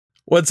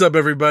What's up,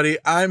 everybody?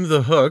 I'm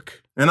the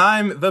Hook. And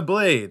I'm the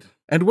Blade.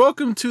 And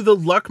welcome to the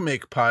Luck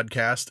Make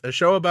Podcast, a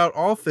show about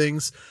all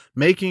things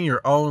making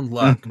your own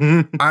luck.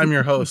 I'm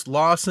your host,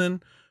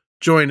 Lawson,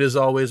 joined as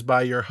always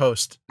by your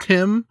host,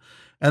 Tim.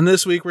 And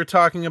this week we're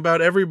talking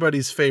about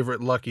everybody's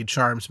favorite Lucky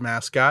Charms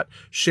mascot,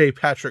 Shay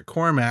Patrick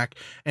Cormack,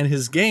 and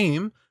his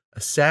game,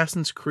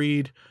 Assassin's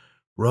Creed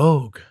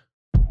Rogue.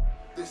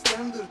 The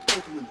standard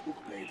ultimate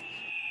Hookblade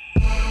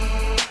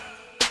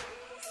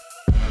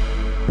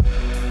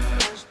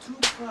has two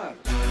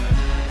parts.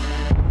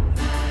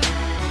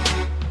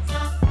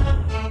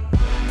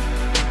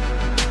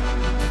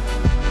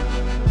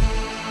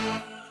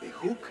 The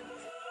hook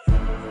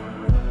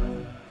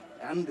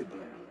and the blade.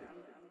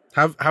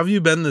 How have you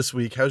been this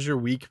week? How's your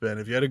week been?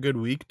 Have you had a good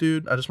week,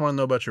 dude? I just want to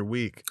know about your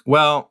week.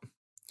 Well,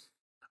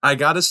 I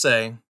gotta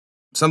say,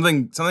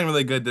 something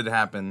really good did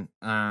happen.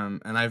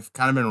 And I've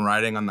kind of been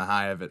riding on the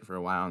high of it for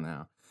a while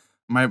now.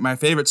 My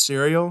favorite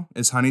cereal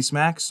is Honey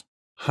Smacks.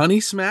 Honey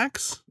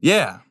Smacks?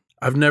 Yeah.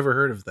 I've never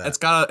heard of that. It's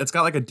got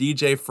like a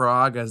DJ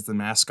Frog as the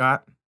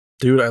mascot.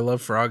 Dude, I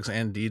love frogs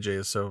and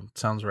DJs, so it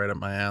sounds right up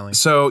my alley.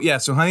 So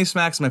Honey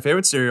Smacks is my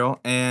favorite cereal,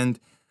 and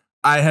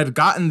I had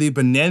gotten the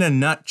Banana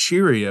Nut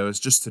Cheerios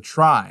just to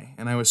try,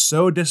 and I was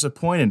so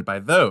disappointed by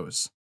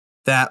those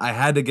that I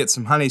had to get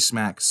some Honey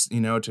Smacks,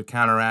 to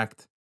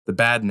counteract the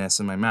badness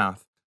in my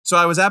mouth. So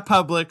I was at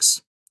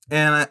Publix,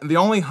 and the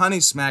only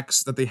Honey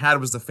Smacks that they had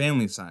was the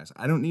family size.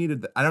 I don't need a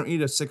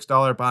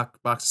 $6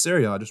 box of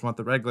cereal. I just want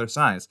the regular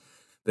size.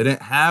 They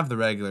didn't have the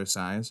regular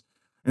size.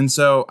 And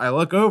so I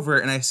look over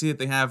and I see that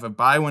they have a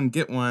buy one,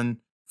 get one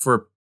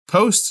for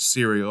Post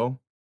cereal.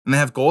 And they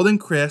have Golden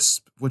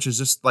Crisp, which is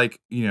just like,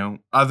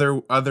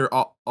 other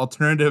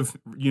alternative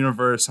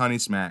universe Honey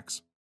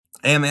Smacks.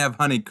 And they have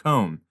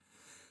Honeycomb.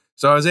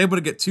 So I was able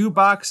to get 2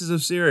 boxes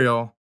of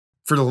cereal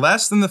for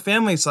less than the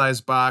family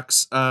size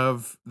box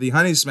of the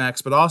Honey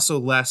Smacks, but also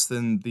less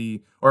than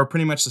or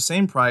pretty much the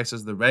same price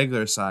as the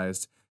regular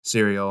sized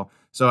cereal.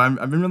 So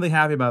I've been really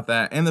happy about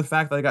that. And the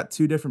fact that I got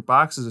 2 different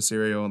boxes of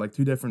cereal, like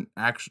two different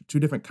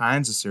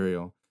kinds of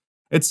cereal.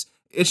 It's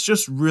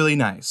just really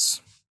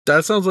nice.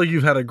 That sounds like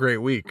you've had a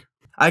great week.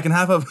 I can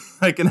have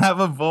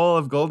a bowl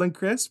of Golden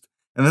Crisp,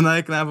 and then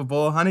I can have a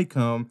bowl of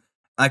Honeycomb.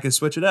 I can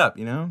switch it up,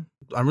 I'm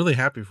really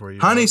happy for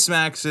you. Honey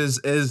Smacks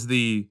is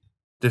the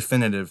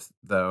definitive,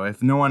 though.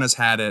 If no one has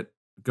had it,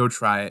 go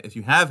try it. If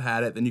you have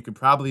had it, then you could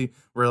probably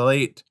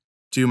relate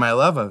to my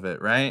love of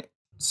it, right?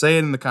 Say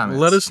it in the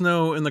comments. Let us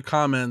know in the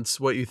comments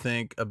what you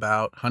think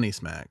about Honey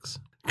Smacks.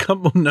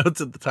 Couple notes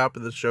at the top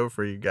of the show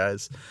for you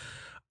guys.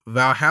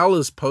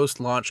 Valhalla's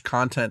post-launch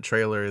content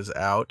trailer is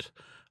out.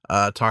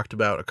 Talked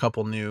about a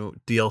couple new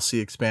DLC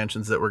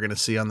expansions that we're going to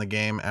see on the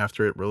game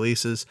after it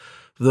releases.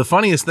 The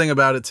funniest thing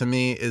about it to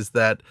me is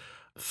that,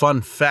 fun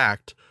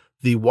fact,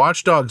 the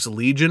Watch Dogs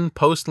Legion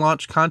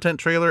post-launch content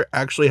trailer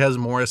actually has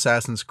more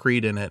Assassin's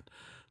Creed in it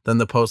than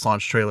the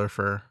post-launch trailer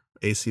for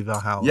AC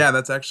Valhalla. Yeah,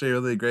 that's actually a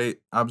really great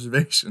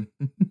observation.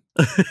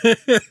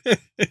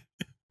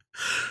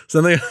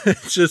 So there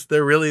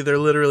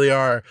literally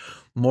are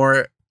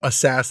more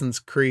Assassin's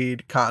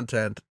Creed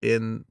content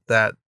in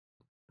that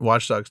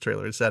Watch Dogs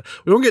trailer. It said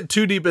we won't get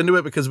too deep into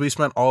it because we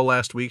spent all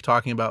last week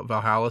talking about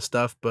Valhalla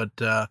stuff, but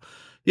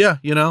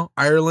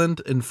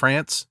Ireland and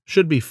France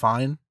should be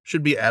fine.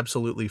 Should be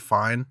absolutely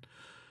fine.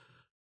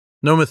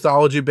 No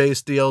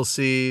mythology-based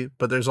DLC,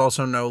 but there's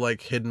also no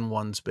like Hidden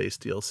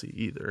Ones-based DLC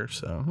either.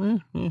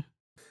 So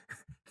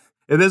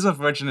It is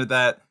unfortunate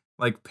that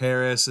like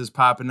Paris is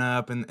popping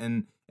up,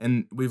 and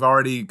we've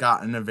already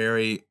gotten a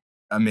very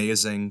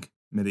amazing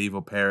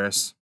medieval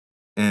Paris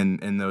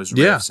in those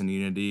rifts and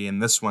Unity,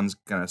 and this one's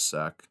gonna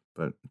suck,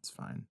 but it's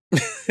fine.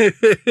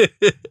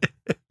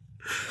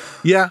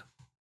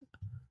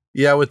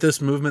 Yeah, with this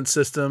movement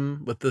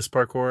system, with this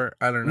parkour,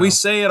 I don't know. We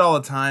say it all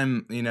the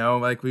time,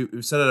 like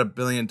we've said it a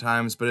billion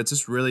times, but it's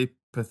just really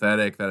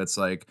pathetic that it's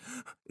like,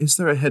 is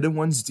there a Hidden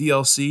Ones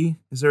DLC?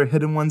 Is there a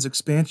Hidden Ones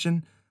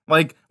expansion?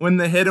 Like, when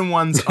the Hidden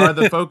Ones are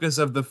the focus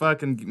of the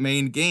fucking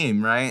main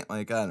game, right?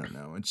 Like, I don't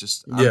know. It's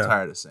just, I'm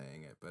tired of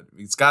saying it, but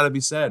it's got to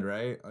be said,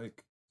 right?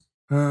 Like,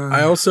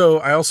 I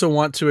also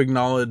want to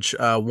acknowledge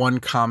one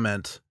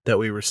comment that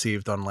we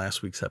received on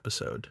last week's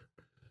episode.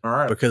 All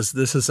right. Because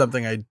this is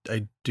something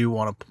I do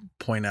want to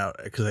point out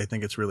because I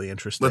think it's really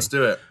interesting. Let's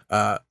do it.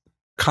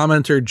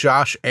 Commenter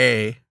Josh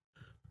A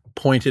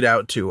pointed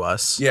out to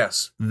us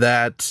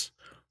that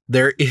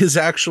there is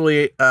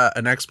actually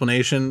an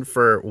explanation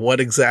for what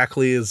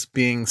exactly is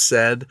being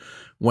said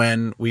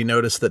when we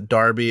noticed that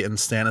Darby and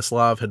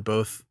Stanislav had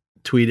both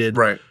tweeted,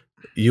 right,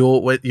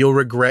 you'll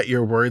regret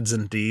your words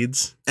and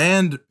deeds,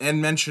 and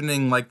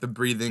mentioning like the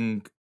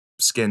breathing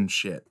skin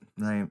shit,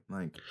 right?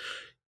 Like,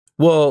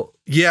 well,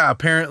 yeah,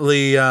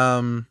 apparently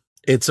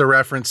it's a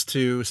reference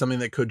to something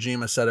that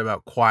Kojima said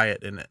about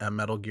quiet in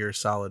Metal Gear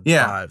Solid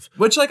 5.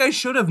 Which, like, I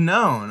should have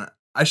known.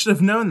 I should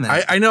have known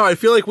that. I know. I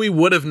feel like we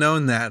would have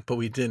known that, but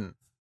we didn't.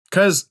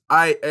 Because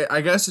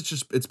I guess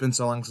it's been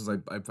so long since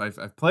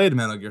I've played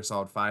Metal Gear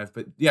Solid 5.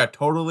 But yeah,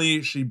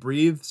 totally, she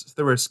breathes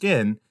through her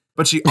skin,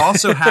 but she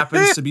also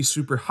happens to be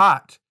super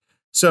hot.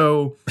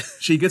 So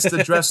she gets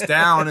to dress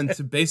down and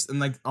to base in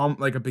like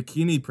a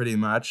bikini pretty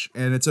much,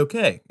 and it's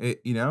okay.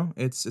 It's all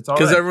right.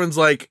 Because everyone's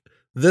like,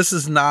 this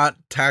is not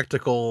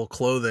tactical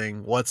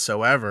clothing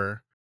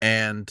whatsoever,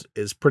 and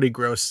is pretty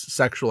gross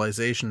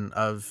sexualization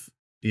of,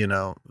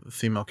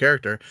 female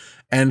character.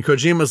 And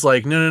Kojima's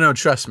like, no,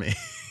 trust me.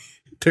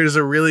 There's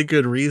a really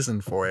good reason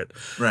for it.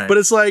 Right. But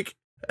it's like,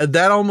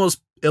 that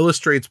almost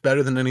illustrates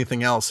better than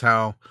anything else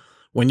how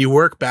when you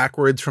work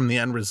backwards from the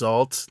end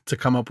result to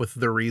come up with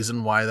the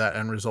reason why that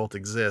end result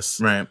exists,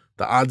 right,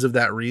 the odds of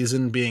that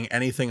reason being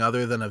anything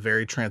other than a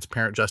very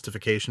transparent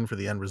justification for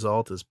the end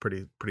result is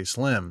pretty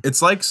slim.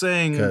 It's like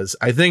saying, because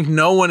I think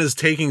no one is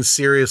taking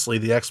seriously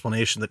the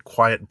explanation that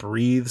Quiet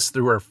breathes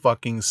through her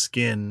fucking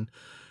skin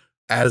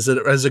as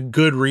a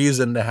good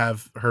reason to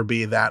have her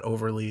be that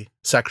overly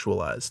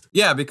sexualized.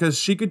 Yeah, because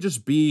she could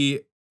just be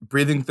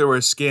breathing through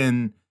her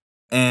skin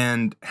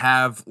and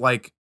have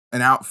like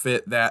an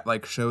outfit that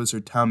like shows her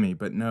tummy,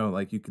 but no,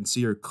 like you can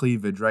see her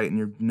cleavage right in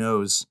your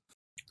nose.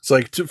 It's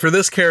like for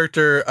this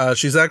character,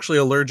 she's actually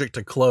allergic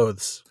to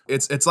clothes.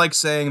 It's like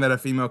saying that a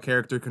female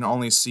character can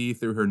only see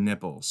through her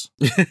nipples,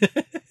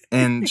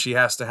 and she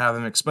has to have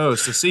them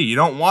exposed to see. You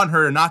don't want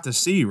her not to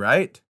see,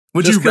 right?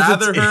 Would you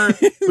rather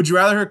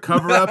her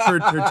cover up her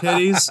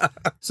titties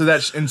so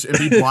that and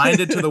be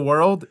blinded to the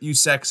world? You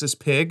sexist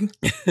pig.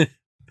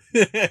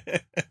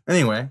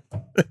 Anyway.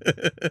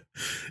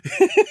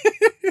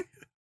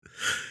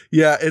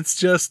 Yeah,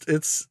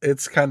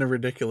 it's kind of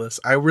ridiculous.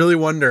 I really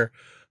wonder.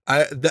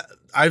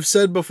 I've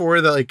said before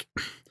that like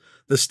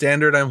the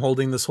standard I'm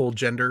holding this whole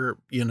gender,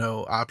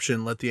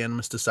 option, let the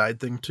animus decide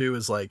thing to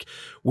is like,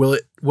 will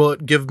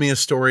it give me a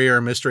story or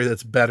a mystery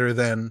that's better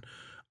than,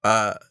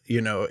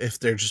 if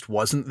there just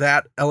wasn't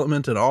that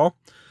element at all?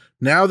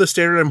 Now the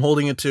standard I'm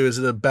holding it to is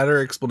a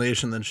better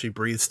explanation than she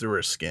breathes through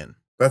her skin.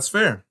 That's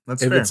fair.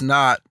 If it's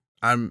not,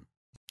 I'm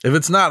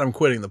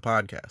quitting the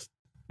podcast.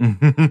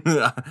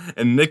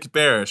 And Nick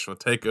Barish will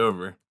take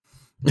over.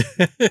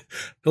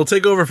 He'll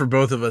take over for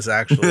both of us.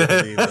 Actually,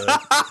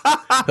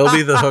 he'll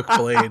be the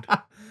Hookblade.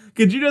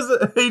 Could you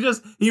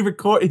he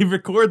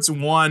records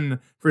one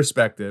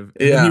perspective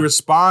and then he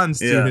responds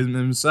to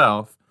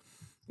himself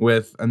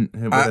with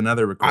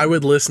another recording. I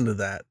would listen to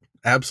that.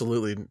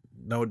 Absolutely,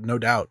 no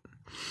doubt.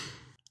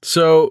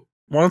 So,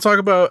 want to talk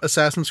about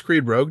Assassin's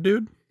Creed Rogue,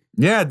 dude?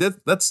 Yeah,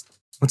 let's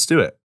do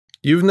it.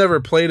 You've never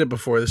played it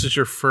before. This is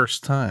your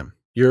first time.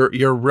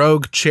 Your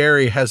Rogue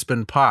cherry has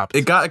been popped.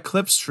 It got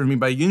eclipsed for me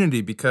by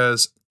Unity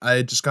because I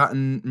had just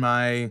gotten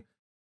my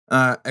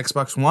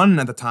Xbox One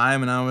at the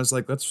time, and I was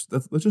like, let's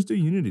just do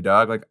Unity,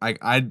 dog. Like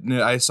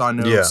I saw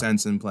no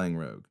sense in playing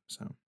Rogue.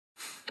 So,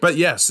 but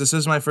yes, this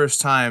is my first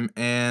time,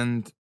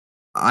 and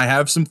I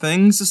have some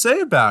things to say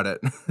about it.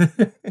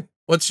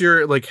 What's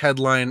your like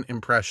headline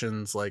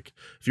impressions? Like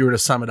if you were to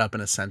sum it up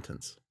in a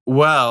sentence.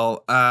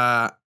 Well,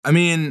 I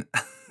mean.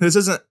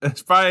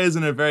 It probably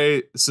isn't a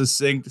very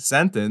succinct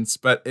sentence,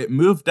 but it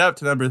moved up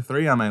to number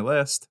 3 on my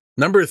list.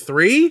 Number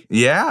 3?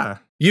 Yeah.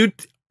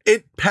 It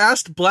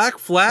passed Black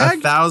Flag?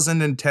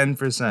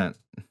 1,010%.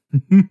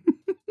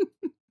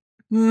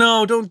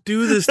 No, don't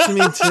do this to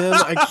me, Tim.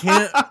 I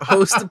can't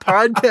host a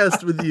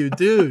podcast with you,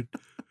 dude.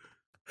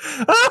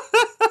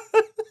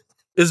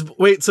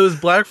 So is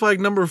Black Flag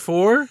number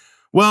 4?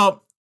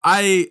 Well,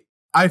 I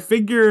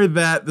figure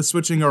that the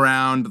switching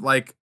around,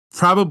 like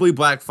probably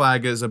Black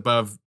Flag is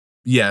above.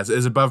 Yes,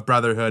 is above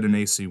Brotherhood and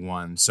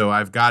AC1, so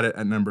I've got it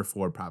at number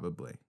 4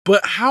 probably.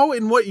 But how,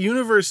 in what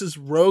universe is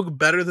Rogue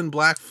better than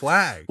Black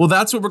Flag? Well,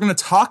 that's what we're going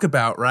to talk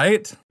about,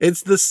 right?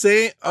 It's the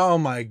same. Oh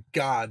my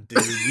God,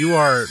 dude. You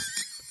are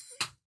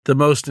the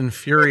most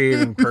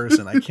infuriating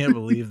person. I can't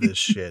believe this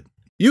shit.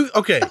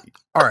 Okay,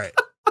 all right.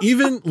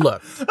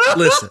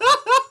 Listen.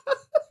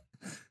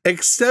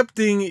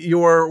 Accepting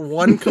your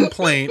one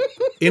complaint,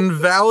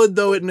 invalid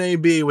though it may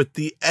be, with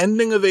the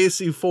ending of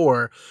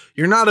AC4,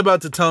 you're not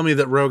about to tell me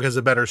that Rogue has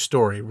a better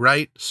story,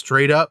 right?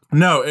 Straight up?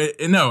 No,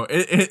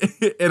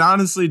 it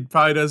honestly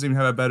probably doesn't even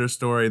have a better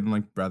story than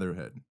like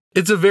Brotherhood.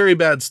 It's a very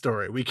bad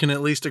story. We can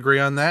at least agree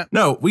on that.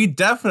 No, we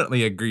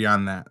definitely agree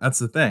on that. That's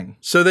the thing.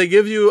 So they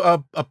give you a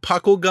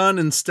Puckle gun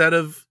instead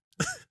of,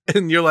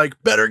 and you're like,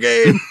 better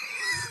game.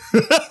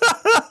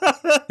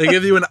 They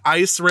give you an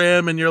ice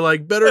ram and you're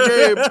like, better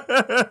game.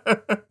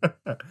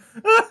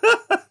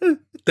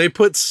 They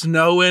put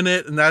snow in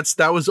it and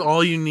that was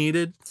all you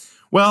needed.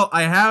 Well,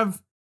 I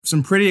have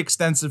some pretty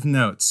extensive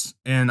notes,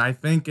 and I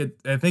think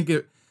it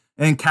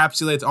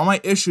encapsulates all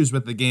my issues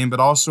with the game, but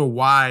also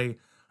why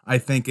I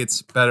think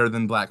it's better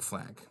than Black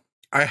Flag.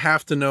 I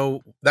have to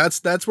know.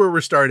 That's where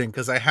we're starting,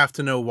 because I have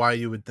to know why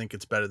you would think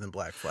it's better than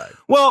Black Flag.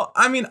 Well,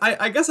 I mean,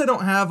 I guess I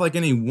don't have like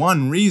any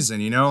one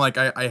reason, like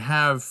I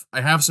have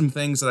some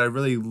things that I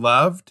really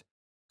loved,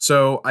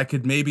 so I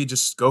could maybe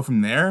just go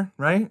from there,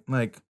 right?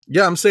 Like,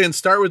 yeah, I'm saying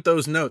start with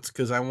those notes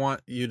because I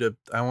want you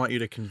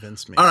to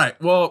convince me. All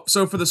right. Well,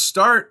 so for the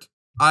start,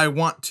 I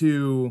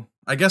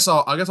guess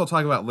I'll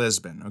talk about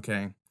Lisbon.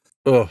 Okay.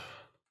 Ugh.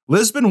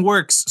 Lisbon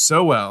works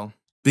so well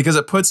because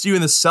it puts you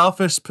in the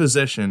selfish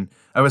position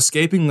of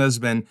escaping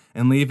Lisbon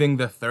and leaving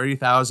the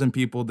 30,000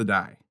 people to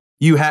die.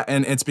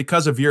 and it's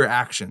because of your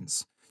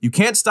actions. You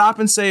can't stop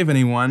and save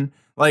anyone.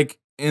 Like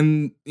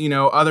in,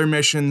 other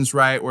missions,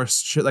 right, where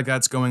shit like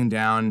that's going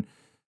down,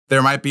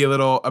 there might be a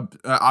little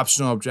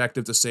optional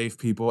objective to save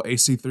people.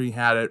 AC3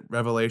 had it,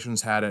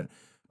 Revelations had it,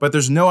 but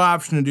there's no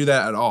option to do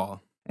that at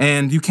all.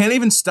 And you can't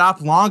even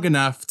stop long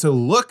enough to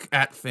look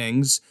at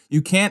things.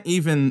 You can't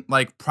even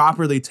like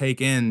properly take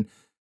in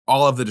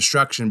all of the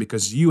destruction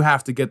because you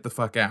have to get the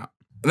fuck out.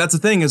 And that's the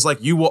thing, is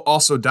like you will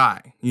also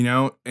die,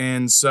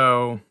 And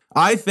so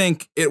I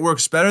think it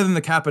works better than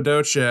the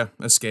Cappadocia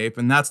escape,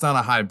 and that's not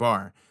a high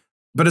bar.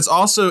 But it's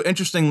also,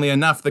 interestingly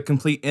enough, the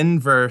complete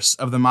inverse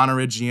of the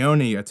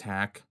Monteriggioni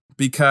attack,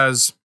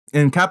 because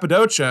in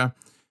Cappadocia,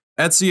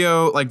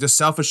 Ezio like just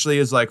selfishly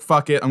is like,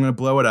 fuck it, I'm going to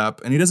blow it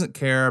up. And he doesn't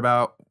care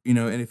about,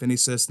 if any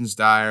citizens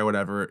die or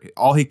whatever.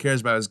 All he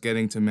cares about is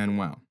getting to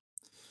Manuel.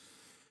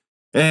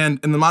 And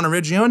in the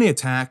Monteriggioni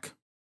attack,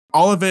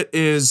 all of it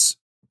is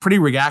pretty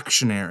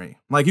reactionary.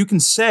 Like you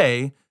can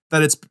say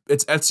that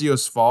it's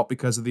Ezio's fault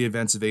because of the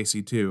events of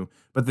AC2,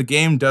 but the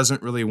game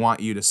doesn't really want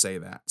you to say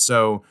that.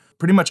 So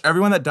pretty much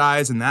everyone that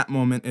dies in that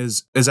moment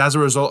is as a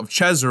result of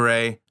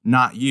Cesare,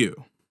 not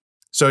you.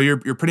 So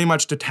you're pretty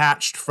much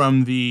detached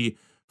from the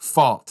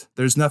fault.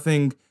 There's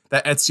nothing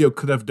that Ezio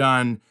could have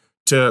done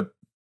to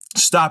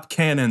stop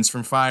cannons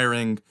from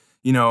firing,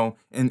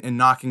 and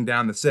knocking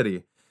down the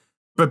city.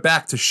 But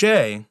back to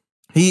Shay,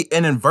 he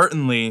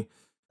inadvertently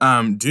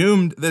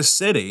doomed this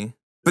city,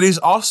 but he's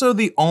also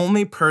the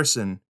only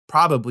person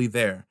probably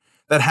there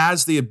that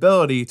has the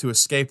ability to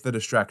escape the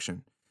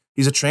destruction.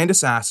 He's a trained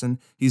assassin.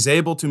 He's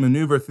able to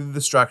maneuver through the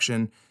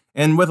destruction,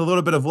 and with a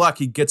little bit of luck,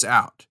 he gets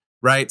out,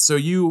 right? So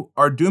you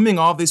are dooming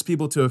all these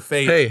people to a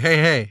fate.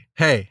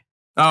 Hey.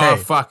 Oh, Hey,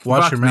 fuck.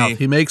 Watch fuck your me. mouth.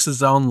 He makes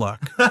his own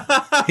luck.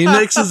 He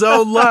makes his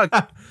own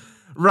luck.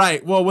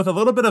 Right. Well, with a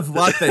little bit of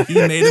luck that he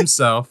made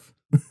himself.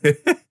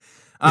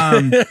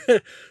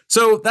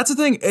 So that's the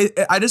thing.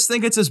 I just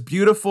think it's this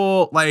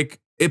beautiful, like,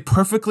 it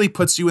perfectly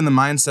puts you in the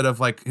mindset of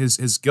like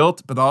his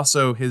guilt, but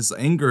also his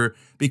anger,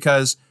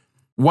 because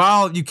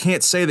while you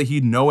can't say that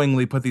he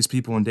knowingly put these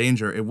people in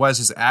danger, it was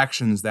his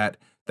actions that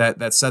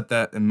set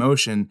that in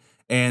motion.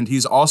 And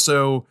he's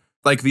also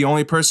like the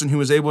only person who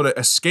was able to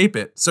escape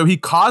it. So he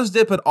caused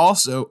it, but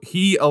also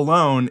he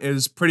alone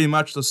is pretty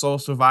much the sole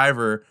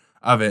survivor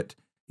of it,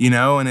 and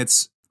I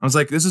was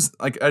like, this is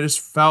like, I just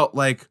felt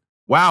like,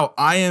 wow,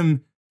 I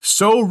am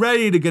so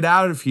ready to get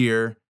out of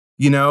here,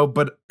 and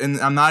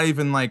I'm not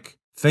even like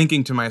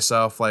thinking to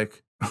myself,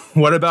 like,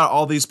 what about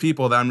all these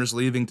people that I'm just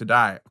leaving to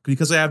die?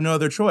 Because I have no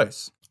other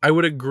choice. I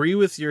would agree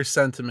with your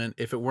sentiment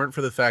if it weren't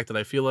for the fact that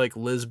I feel like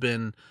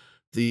Lisbon,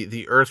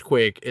 the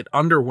earthquake, it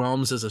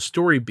underwhelms as a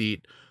story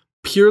beat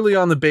purely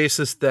on the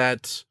basis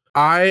that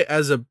I,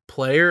 as a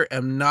player,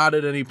 am not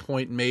at any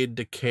point made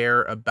to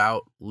care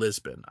about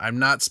Lisbon. I'm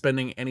not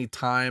spending any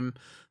time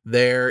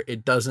there.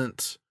 It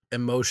doesn't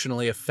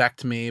emotionally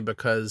affect me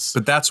because...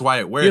 But that's why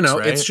it works,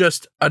 right? It's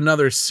just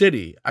another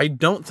city. I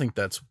don't think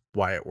that's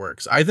why it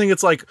works. I think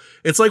it's like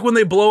when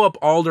they blow up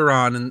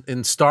Alderaan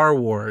in Star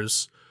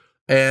Wars,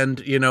 and,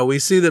 we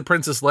see that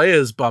Princess Leia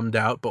is bummed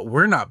out, but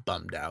we're not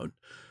bummed out.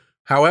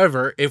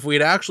 However, if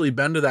we'd actually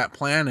been to that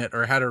planet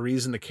or had a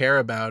reason to care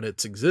about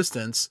its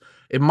existence,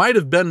 it might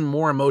have been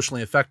more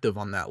emotionally effective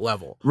on that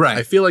level. Right.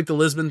 I feel like the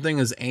Lisbon thing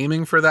is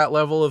aiming for that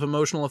level of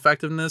emotional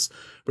effectiveness,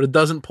 but it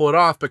doesn't pull it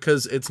off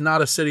because it's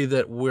not a city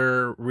that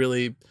we're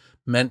really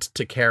meant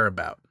to care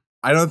about.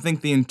 I don't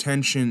think the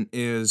intention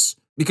is,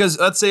 because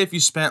let's say if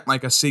you spent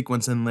like a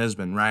sequence in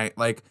Lisbon, right?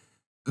 Like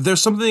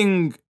there's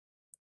something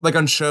like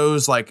on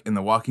shows like in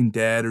The Walking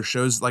Dead or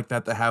shows like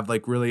that have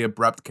like really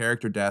abrupt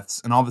character deaths,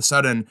 and all of a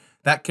sudden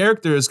that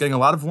character is getting a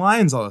lot of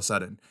lines all of a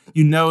sudden.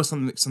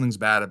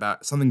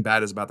 Something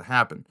bad is about to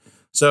happen.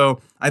 So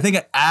I think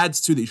it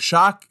adds to the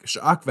shock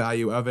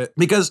value of it,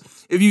 because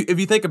if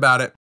you think about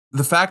it,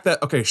 the fact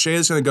that, okay, Shay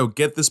is going to go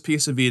get this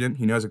piece of Eden.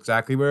 He knows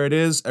exactly where it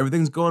is.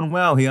 Everything's going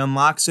well. He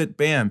unlocks it,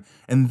 bam.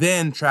 And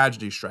then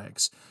tragedy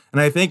strikes. And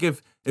I think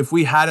if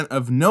we hadn't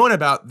have known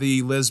about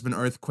the Lisbon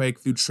earthquake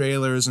through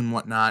trailers and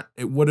whatnot,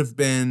 it would have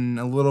been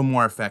a little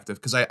more effective,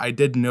 because I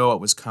did know it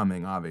was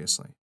coming,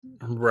 obviously.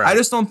 Right. I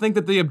just don't think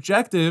that the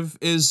objective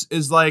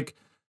is like,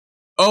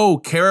 oh,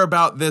 care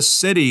about this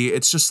city.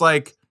 It's just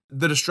like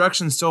the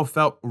destruction still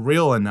felt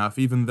real enough,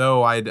 even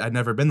though I'd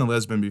never been to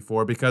Lisbon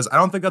before, because I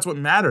don't think that's what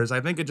matters.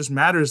 I think it just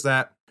matters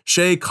that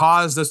Shay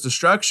caused this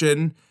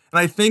destruction. And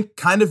I think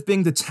kind of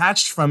being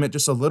detached from it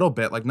just a little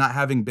bit, like not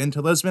having been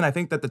to Lisbon, I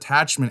think that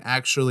detachment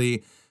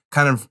actually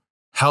kind of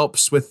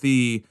helps with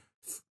the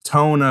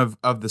tone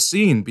of the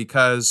scene,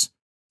 because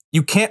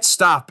you can't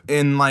stop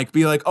and like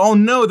be like, oh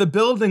no, the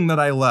building that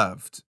I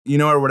loved,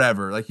 or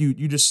whatever. Like you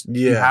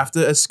have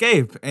to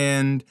escape.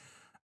 And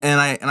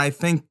I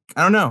think,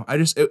 I don't know,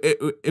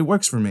 it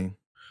works for me.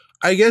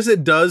 I guess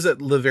it does, at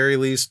the very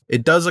least,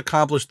 it does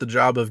accomplish the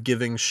job of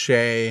giving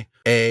Shay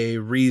a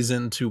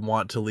reason to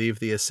want to leave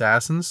the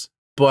Assassins.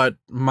 But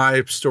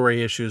my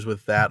story issues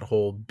with that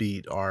whole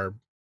beat are,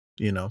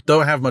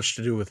 don't have much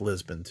to do with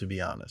Lisbon, to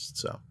be honest.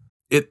 So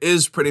it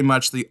is pretty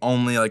much the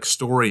only like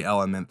story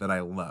element that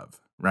I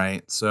love,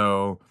 right?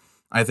 So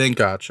I think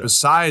Gotcha.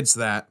 besides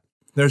that,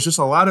 there's just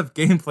a lot of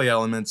gameplay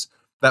elements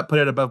that put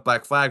it above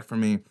Black Flag for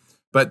me.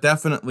 But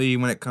definitely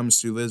when it comes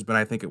to Lisbon,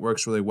 I think it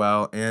works really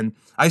well. And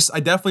I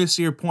definitely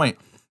see your point.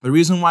 The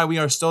reason why we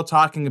are still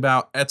talking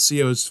about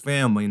Ezio's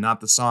family,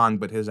 not the song,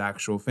 but his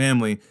actual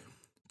family,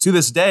 to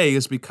this day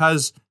is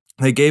because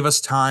they gave us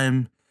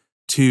time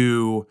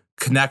to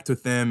connect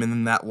with them, and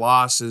then that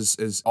loss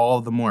is all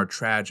the more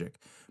tragic.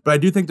 But I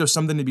do think there's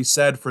something to be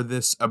said for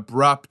this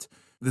abrupt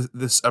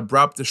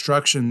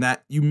destruction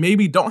that you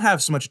maybe don't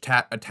have so much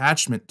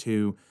attachment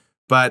to,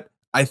 but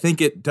I think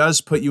it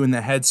does put you in the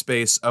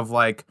headspace of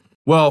like,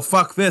 well,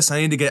 fuck this, I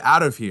need to get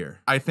out of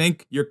here. I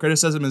think your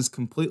criticism is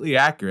completely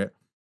accurate.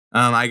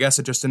 I guess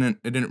it just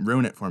didn't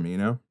ruin it for me, you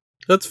know?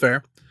 That's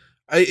fair.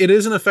 It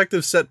is an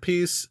effective set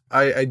piece.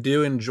 I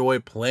do enjoy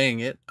playing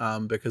it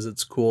because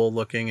it's cool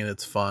looking and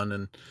it's fun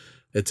and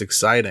it's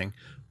exciting.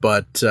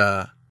 But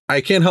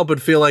I can't help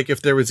but feel like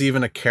if there was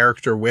even a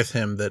character with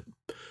him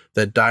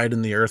that died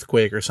in the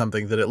earthquake or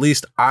something, that at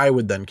least I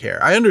would then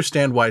care. I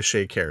understand why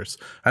Shay cares.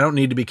 I don't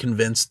need to be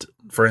convinced,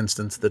 for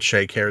instance, that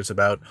Shay cares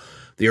about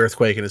the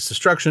earthquake and its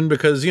destruction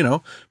because, you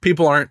know,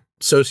 people aren't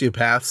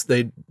sociopaths.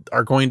 They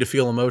are going to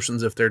feel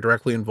emotions if they're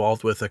directly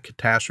involved with a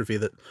catastrophe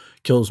that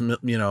kills,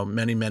 you know,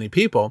 many, many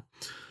people.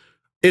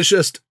 It's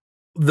just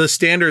the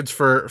standards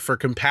for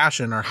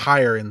compassion are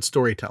higher in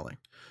storytelling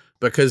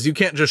because you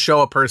can't just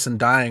show a person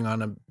dying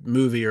on a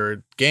movie or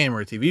a game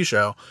or a TV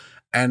show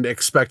and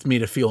expect me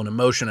to feel an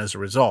emotion as a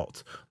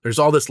result. There's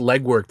all this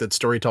legwork that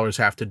storytellers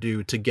have to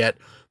do to get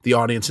the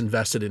audience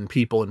invested in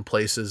people and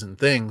places and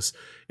things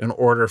in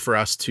order for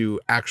us to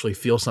actually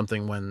feel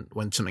something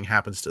when something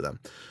happens to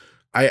them.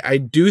 I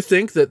do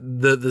think that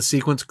the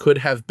sequence could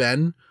have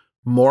been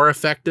more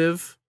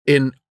effective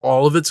in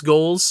all of its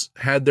goals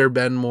had there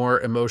been more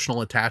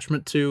emotional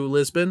attachment to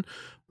Lisbon.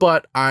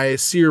 But I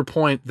see your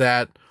point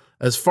that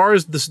as far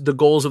as the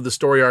goals of the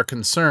story are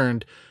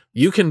concerned,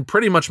 you can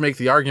pretty much make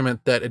the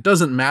argument that it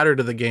doesn't matter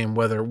to the game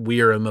whether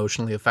we are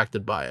emotionally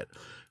affected by it.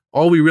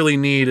 All we really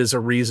need is a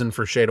reason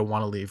for Shay to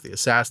want to leave the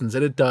Assassins,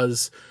 and it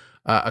does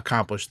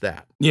accomplish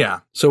that.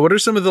 Yeah. So what are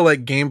some of the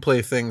like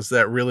gameplay things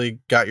that really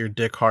got your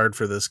dick hard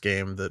for this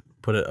game that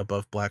put it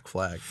above Black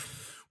Flag?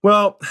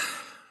 Well,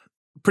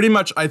 pretty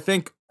much I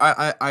think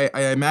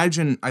I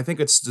imagine I think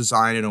it's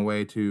designed in a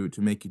way to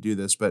make you do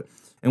this, but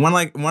in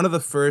one of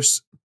the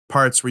first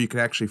parts where you could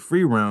actually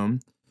free roam,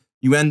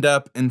 you end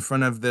up in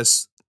front of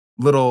this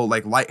little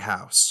like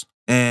lighthouse.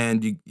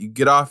 And you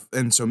get off,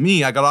 and so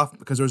I got off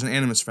because there was an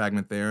animus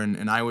fragment there,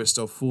 and I was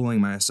still fooling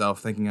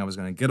myself thinking I was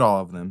going to get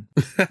all of them.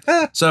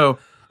 So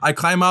I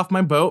climb off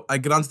my boat, I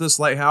get onto this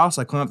lighthouse,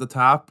 I climb up the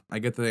top, I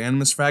get the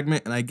animus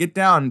fragment, and I get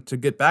down to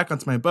get back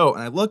onto my boat,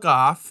 and I look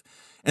off,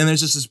 and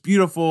there's just this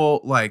beautiful,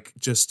 like,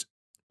 just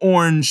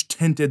orange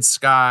tinted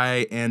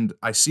sky, and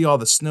I see all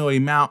the snowy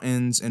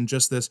mountains, and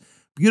just this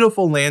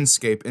beautiful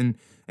landscape, and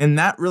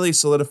that really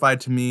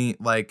solidified to me,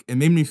 like, it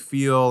made me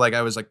feel like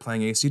I was like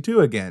playing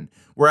AC2 again,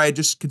 where I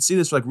just could see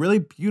this like really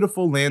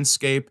beautiful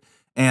landscape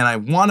and I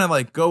want to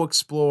like go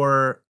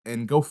explore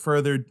and go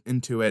further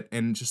into it,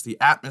 and just the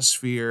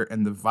atmosphere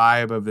and the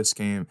vibe of this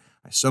game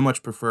I so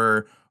much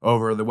prefer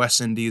over the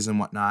West Indies and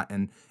whatnot.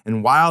 And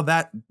while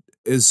that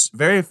is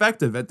very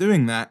effective at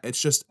doing that,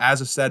 it's just as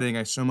a setting,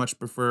 I so much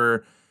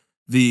prefer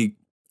the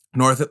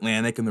North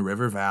Atlantic and the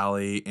River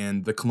Valley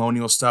and the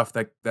colonial stuff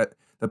that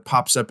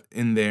pops up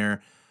in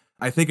there.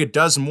 I think it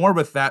does more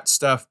with that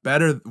stuff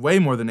better, way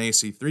more than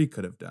AC3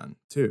 could have done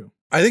too.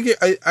 I think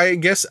I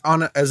guess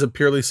as a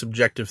purely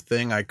subjective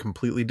thing, I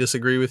completely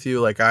disagree with you.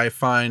 Like I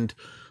find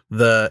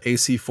the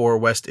AC4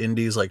 West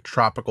Indies like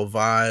tropical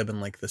vibe and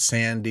like the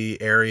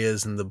sandy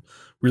areas and the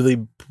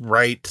really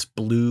bright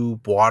blue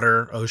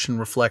water, ocean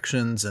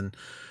reflections and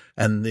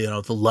you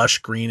know the lush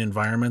green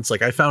environments.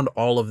 Like I found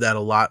all of that a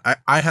lot.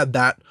 I had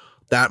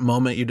that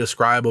moment you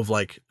describe of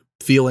like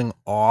feeling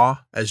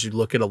awe as you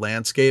look at a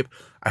landscape.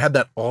 I had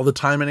that all the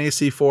time in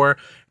AC4.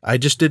 I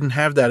just didn't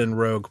have that in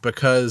Rogue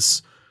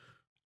because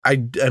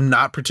I am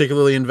not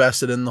particularly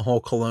invested in the whole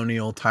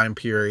colonial time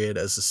period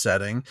as a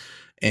setting.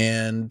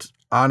 And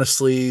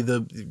honestly,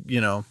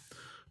 the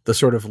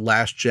sort of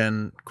last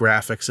gen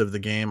graphics of the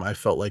game, I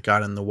felt like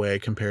got in the way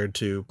compared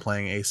to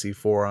playing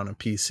AC4 on a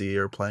PC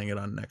or playing it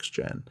on next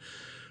gen.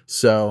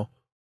 So,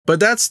 but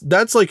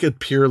that's like a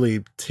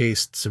purely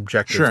taste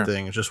subjective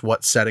thing. It's just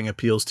what setting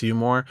appeals to you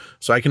more.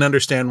 So I can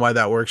understand why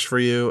that works for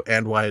you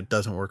and why it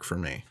doesn't work for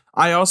me.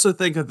 I also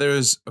think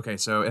that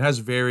so it has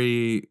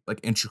very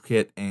like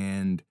intricate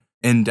and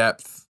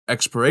in-depth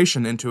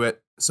exploration into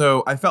it.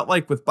 So I felt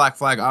like with Black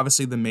Flag,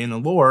 obviously the main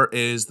allure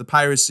is the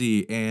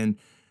piracy, and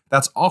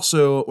that's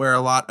also where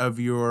a lot of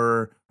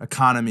your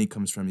economy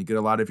comes from. You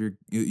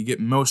get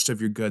most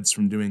of your goods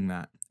from doing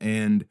that.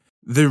 And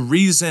the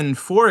reason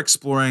for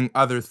exploring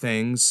other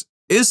things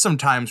is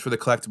sometimes for the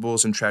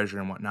collectibles and treasure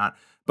and whatnot.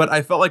 But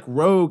I felt like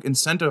Rogue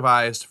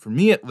incentivized, for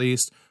me at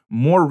least,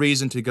 more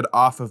reason to get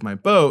off of my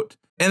boat.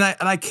 And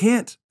I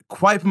can't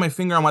quite put my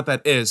finger on what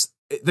that is.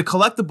 The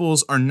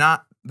collectibles are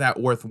not that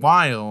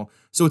worthwhile.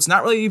 So it's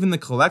not really even the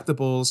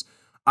collectibles.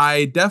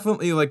 I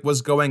definitely like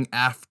was going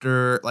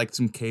after like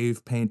some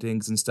cave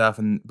paintings and stuff.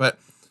 But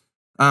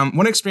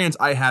one experience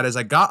I had is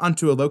I got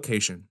onto a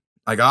location.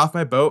 I got off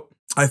my boat.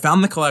 I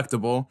found the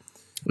collectible.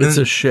 It's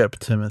a ship,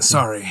 Timothy.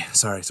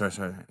 Sorry.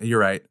 You're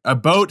right. A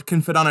boat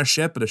can fit on a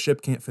ship, but a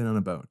ship can't fit on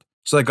a boat.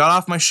 So I got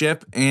off my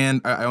ship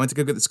and I went to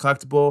go get this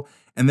collectible.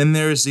 And then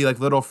there's the like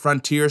little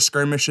frontier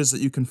skirmishes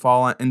that you can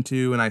fall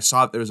into. And I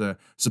saw that there was a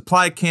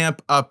supply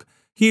camp up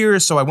here.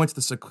 So I went to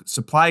the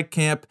supply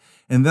camp.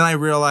 And then I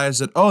realized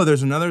that, oh,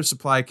 there's another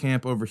supply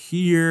camp over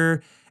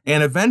here.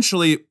 And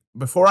eventually,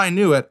 before I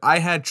knew it, I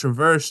had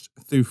traversed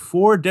through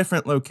 4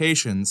 different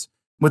locations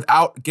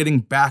without getting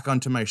back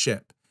onto my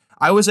ship.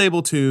 I was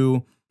able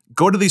to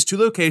go to these 2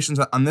 locations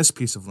on this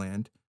piece of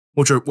land,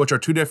 which are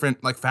 2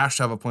 different like fast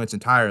travel points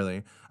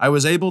entirely. I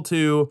was able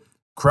to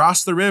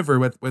cross the river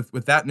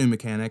with that new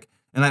mechanic,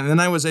 and then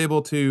I was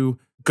able to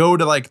go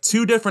to like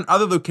 2 different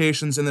other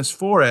locations in this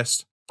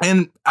forest.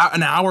 And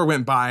an hour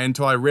went by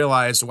until I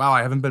realized, wow,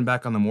 I haven't been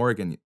back on the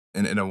Morgan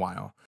in a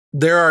while.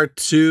 There are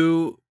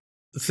 2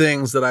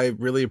 things that I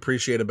really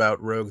appreciate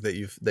about Rogue that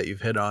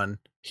you've hit on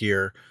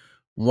here.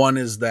 One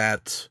is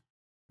that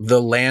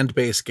the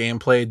land-based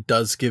gameplay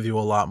does give you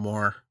a lot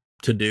more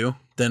to do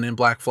than in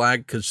Black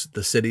Flag, because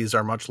the cities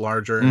are much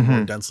larger and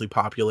more densely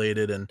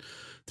populated, and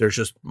there's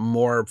just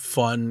more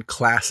fun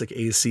classic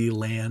AC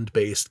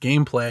land-based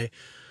gameplay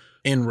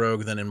in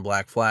Rogue than in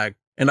Black Flag.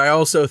 And I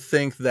also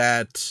think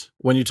that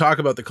when you talk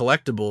about the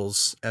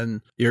collectibles,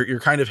 and you're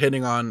kind of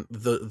hitting on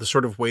the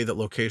sort of way that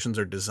locations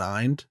are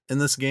designed in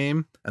this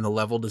game and the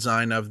level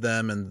design of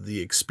them and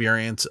the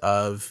experience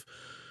of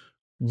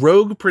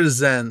Rogue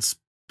presents,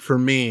 for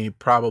me,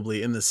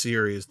 probably in the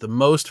series, the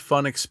most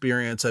fun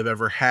experience I've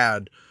ever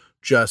had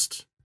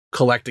just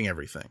collecting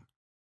everything.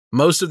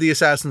 Most of the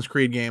Assassin's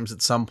Creed games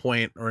at some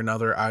point or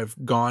another, I've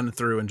gone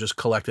through and just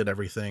collected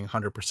everything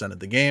 100% of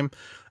the game.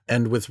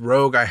 And with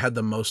Rogue, I had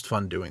the most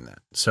fun doing that.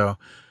 So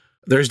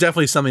there's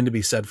definitely something to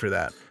be said for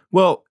that.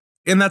 Well,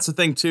 and that's the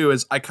thing too,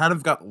 is I kind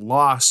of got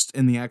lost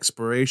in the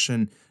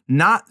exploration,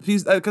 not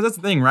because that's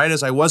the thing, right?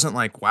 Is I wasn't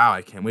like, wow,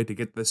 I can't wait to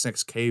get this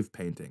next cave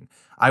painting.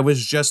 I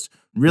was just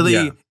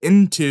really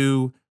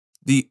into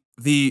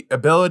the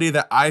ability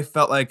that I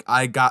felt like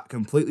I got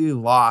completely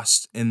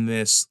lost in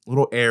this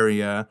little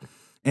area,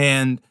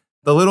 and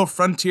the little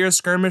frontier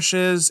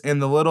skirmishes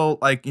and the little,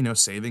 like, you know,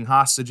 saving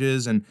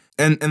hostages and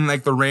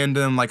like the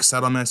random like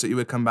settlements that you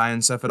would come by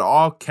and stuff, it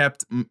all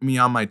kept me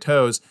on my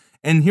toes.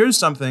 And here's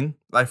something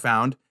I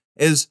found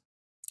is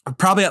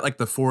probably at like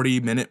the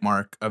 40-minute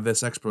mark of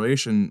this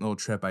exploration little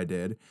trip I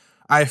did,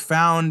 I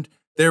found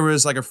there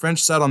was like a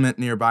French settlement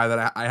nearby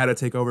that I had to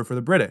take over for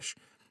the British.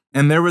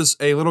 And there was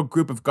a little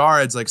group of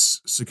guards like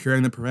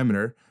securing the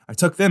perimeter. I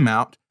took them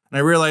out and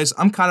I realized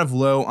I'm kind of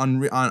low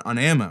on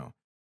ammo.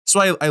 So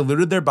I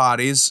looted their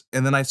bodies,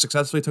 and then I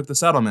successfully took the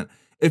settlement.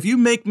 If you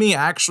make me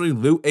actually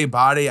loot a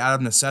body out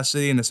of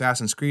necessity in an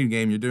Assassin's Creed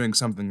game, you're doing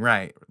something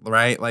right?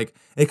 Like,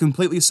 it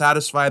completely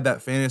satisfied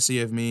that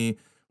fantasy of me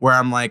where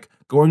I'm like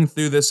going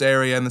through this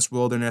area in this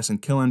wilderness and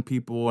killing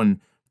people and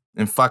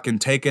fucking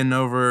taking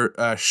over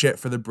shit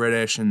for the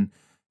British. And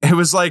it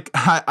was like,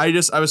 I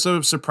was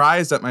so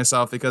surprised at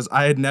myself because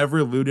I had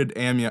never looted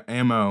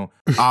ammo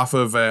off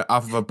of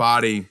a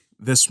body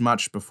this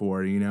much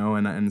before, you know,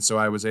 and so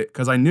I was,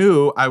 because I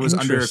knew I was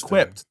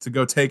under-equipped to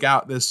go take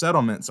out this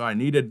settlement, so I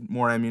needed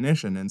more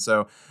ammunition. And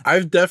so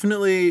I've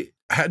definitely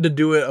had to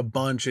do it a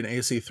bunch in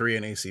AC3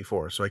 and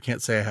AC4, so I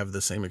can't say I have the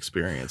same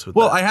experience with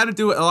that. I had to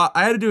do it a lot.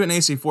 I had to do it in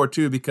AC4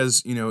 too,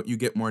 because, you know, you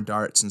get more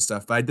darts and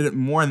stuff, but I did it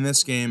more in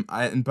this game.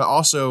 But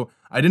also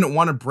I didn't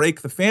want to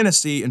break the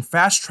fantasy and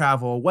fast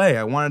travel away.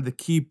 I wanted to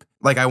keep,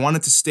 like, I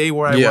wanted to stay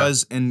where I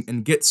was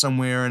and get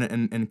somewhere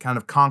and kind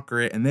of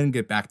conquer it and then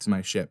get back to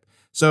my ship.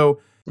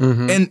 So,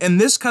 and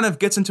this kind of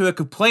gets into a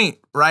complaint,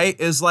 right?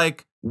 Is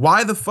like,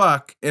 why the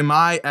fuck am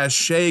I, as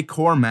Shay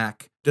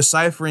Cormac,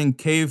 deciphering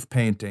cave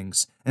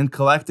paintings and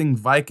collecting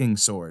Viking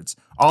swords?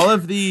 All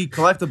of the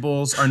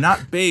collectibles are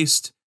not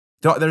based,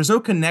 there's no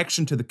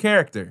connection to the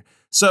character.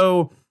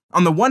 So,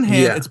 on the one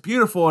hand, it's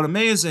beautiful and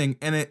amazing,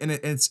 and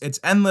it's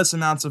endless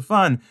amounts of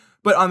fun.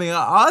 But on the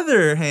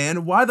other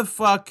hand, why the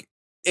fuck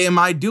am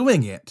I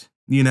doing it?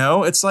 You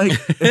know, it's like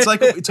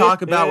what we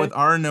talk about with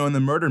Arno and the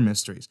murder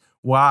mysteries.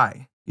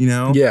 Why? You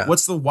know? Yeah.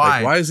 What's the why?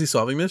 Like, why is he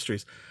solving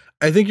mysteries?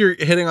 I think you're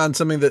hitting on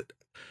something that,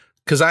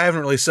 because I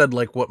haven't really said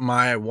like what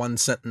my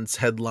 1-sentence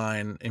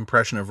headline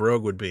impression of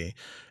Rogue would be.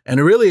 And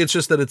really, it's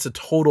just that it's a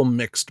total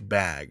mixed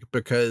bag,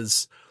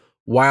 because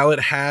while it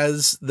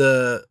has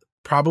the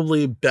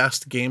probably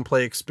best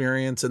gameplay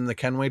experience in the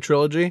Kenway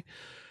trilogy,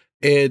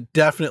 it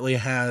definitely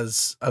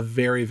has a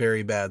very,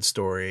 very bad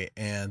story.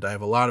 And I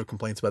have a lot of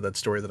complaints about that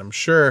story that I'm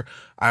sure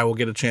I will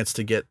get a chance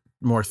to get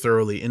more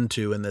thoroughly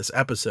into in this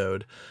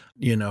episode.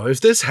 You know, if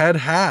this had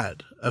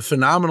a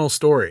phenomenal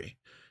story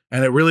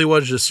and it really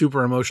was just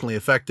super emotionally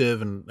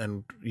effective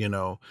and, you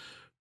know,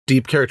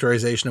 deep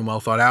characterization and well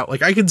thought out,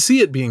 like, I could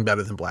see it being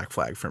better than Black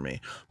Flag for me.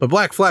 But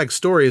Black Flag's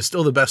story is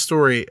still the best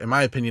story, in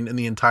my opinion, in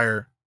the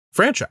entire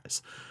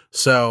franchise.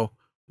 So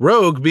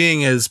Rogue,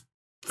 being as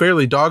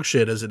fairly dog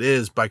shit as it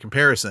is by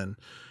comparison,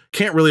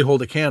 can't really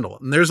hold a candle.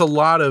 And there's a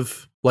lot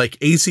of like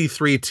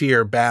AC3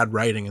 tier bad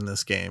writing in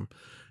this game.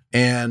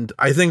 And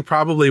I think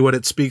probably what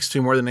it speaks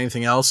to more than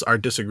anything else, our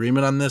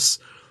disagreement on this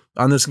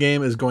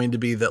game is going to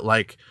be that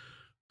like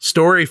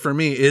story for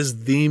me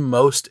is the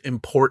most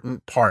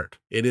important part.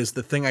 It is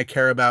the thing I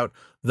care about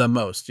the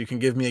most. You can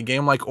give me a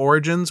game like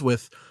Origins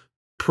with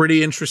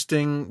pretty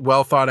interesting,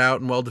 well thought out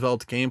and well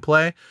developed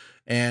gameplay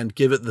and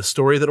give it the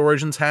story that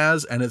Origins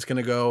has, and it's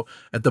going to go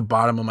at the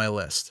bottom of my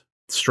list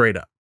straight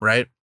up.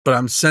 Right. But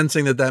I'm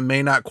sensing that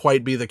may not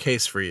quite be the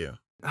case for you.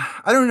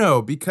 I don't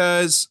know,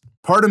 because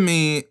part of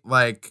me,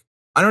 like,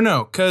 I don't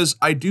know, because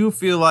I do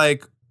feel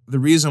like the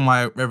reason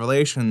why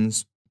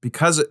Revelations,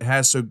 because it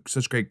has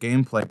such great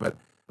gameplay, but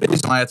the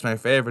reason why it's my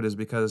favorite is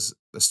because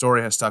the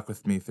story has stuck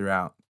with me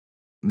throughout,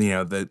 you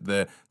know,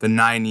 the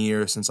 9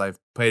 years since I've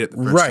played it the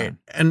first time.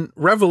 And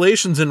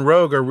Revelations and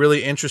Rogue are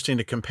really interesting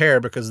to compare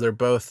because they're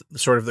both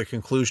sort of the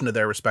conclusion of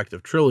their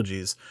respective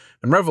trilogies.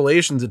 And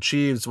Revelations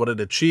achieves what it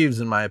achieves,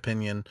 in my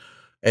opinion,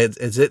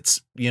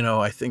 it's, you know,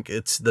 I think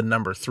it's the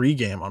number 3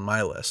 game on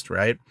my list,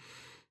 right?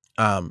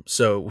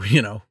 So,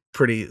 you know,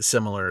 pretty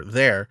similar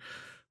there.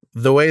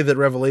 The way that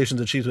Revelations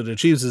achieves what it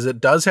achieves is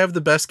it does have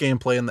the best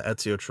gameplay in the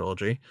Ezio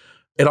trilogy.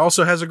 It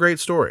also has a great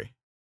story,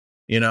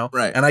 you know?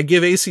 Right. And I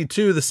give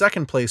AC2 the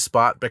second place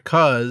spot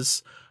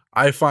because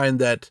I find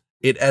that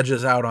it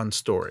edges out on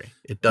story.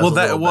 It does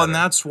and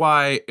that's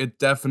why it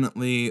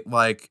definitely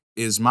like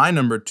is my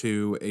number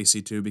 2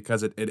 AC2,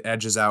 because it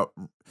edges out.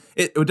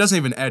 It doesn't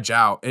even edge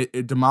out.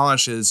 It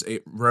demolishes a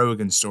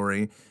Rogue in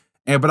story.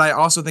 But I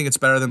also think it's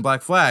better than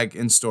Black Flag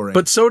in story.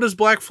 But so does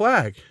Black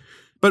Flag.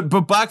 But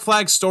Black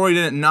Flag's story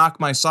didn't knock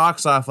my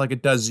socks off like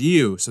it does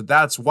you. So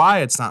that's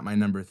why it's not my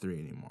number 3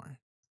 anymore.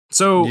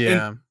 So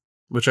yeah,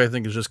 which I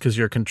think is just because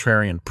you're a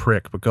contrarian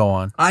prick, but go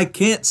on. I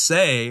can't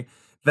say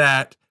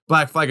that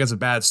Black Flag has a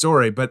bad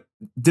story, but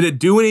did it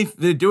do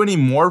any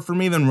more for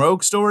me than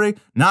Rogue story?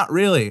 Not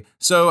really.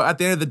 So at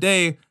the end of the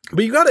day,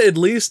 but you got to at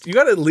least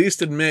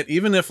admit,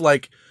 even if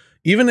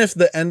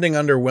the ending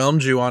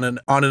underwhelmed you on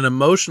an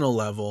emotional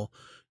level,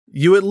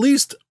 you at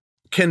least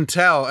can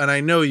tell. And I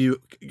know you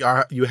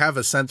have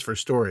a sense for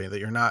story, that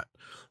you're not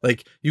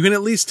like, you can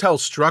at least tell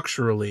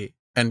structurally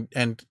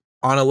and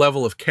on a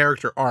level of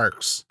character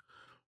arcs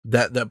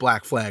that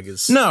Black Flag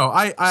is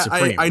supreme,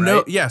 I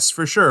know, yes,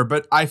 for sure.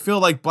 But I feel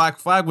like Black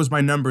Flag was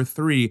my number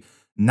 3,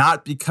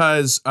 not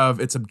because of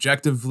its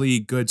objectively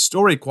good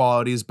story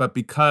qualities, but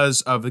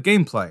because of the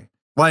gameplay.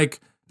 Like,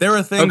 there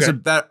are things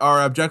that are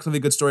objectively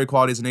good story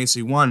qualities in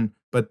AC1,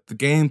 but the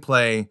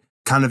gameplay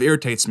kind of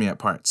irritates me at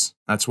parts.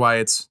 That's why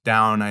it's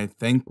down, I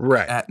think,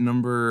 at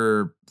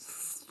number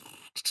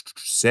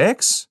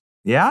 6.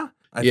 Yeah,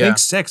 I think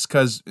 6,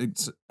 because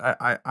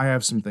I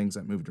have some things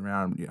that moved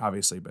around,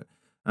 obviously, but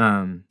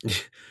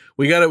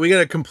we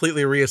gotta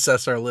completely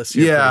reassess our list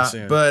here pretty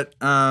soon. But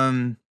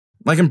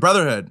like in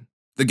Brotherhood,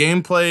 the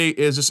gameplay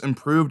is just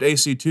improved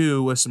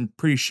AC2 with some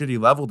pretty shitty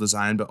level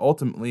design, but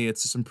ultimately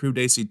it's just improved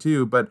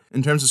AC2. But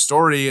in terms of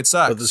story, it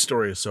sucks. But the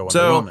story is so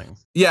underwhelming.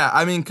 Yeah,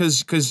 I mean,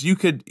 because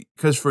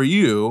for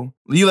you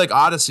like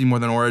Odyssey more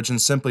than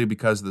Origins simply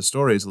because the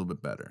story is a little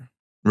bit better,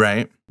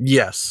 right?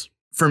 Yes.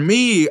 For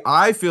me,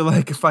 I feel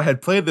like if I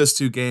had played those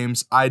 2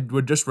 games, I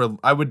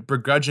would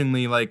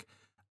begrudgingly like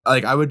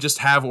I would just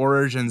have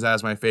Origins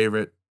as my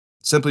favorite,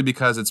 simply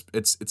because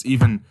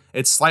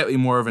it's slightly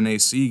more of an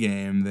AC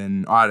game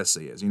than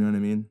Odyssey is. You know what I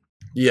mean?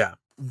 Yeah.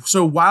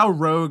 So while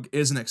Rogue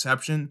is an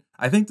exception,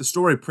 I think the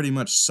story pretty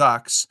much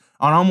sucks.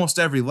 On almost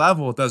every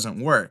level, it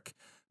doesn't work.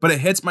 But it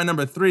hits my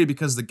number 3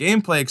 because the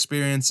gameplay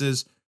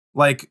experiences,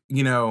 like,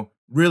 you know,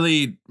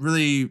 really,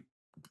 really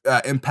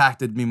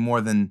impacted me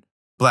more than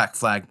Black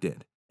Flag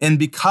did. And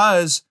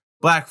because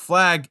Black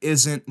Flag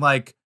isn't,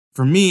 like,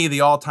 for me,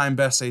 the all-time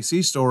best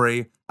AC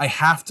story, I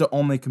have to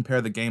only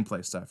compare the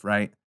gameplay stuff,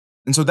 right?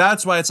 And so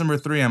that's why it's number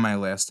 3 on my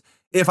list.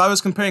 If I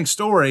was comparing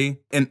story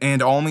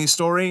and only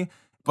story,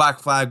 Black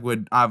Flag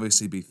would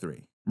obviously be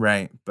 3,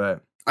 right?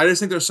 But I just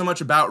think there's so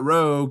much about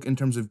Rogue in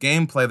terms of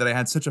gameplay that I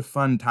had such a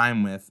fun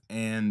time with,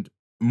 and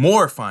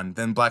more fun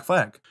than Black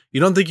Flag. You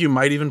don't think you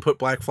might even put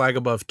Black Flag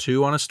above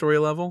 2 on a story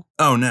level?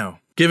 Oh, no.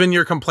 Given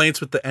your complaints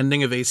with the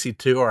ending of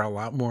AC2 are a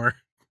lot more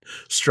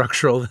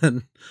structural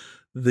than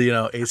the, you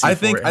know, AC4. I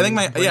think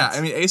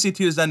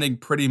AC2's ending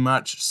pretty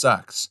much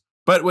sucks.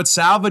 But what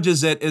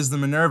salvages it is the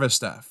Minerva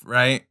stuff,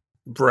 right?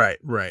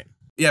 Right.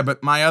 Yeah,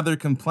 but my other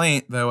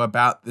complaint though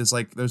about is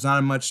like there's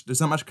not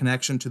much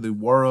connection to the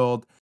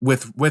world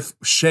with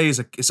Shay as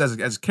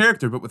a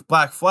character, but with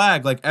Black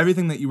Flag, like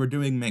everything that you were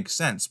doing makes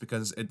sense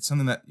because it's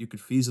something that you could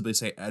feasibly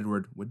say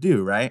Edward would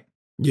do, right?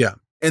 Yeah.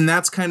 And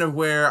that's kind of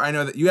where I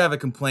know that you have a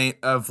complaint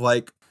of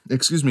like,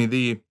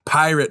 the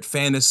pirate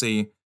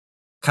fantasy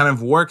kind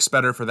of works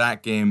better for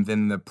that game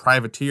than the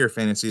privateer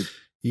fantasy.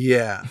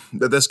 Yeah.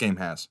 That this game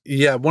has.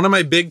 Yeah. One of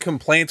my big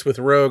complaints with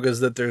Rogue is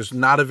that there's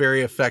not a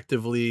very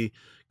effectively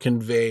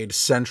conveyed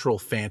central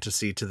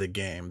fantasy to the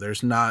game.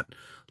 There's not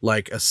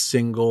like a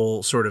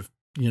single sort of,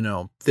 you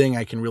know, thing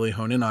I can really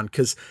hone in on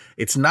because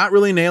it's not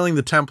really nailing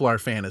the Templar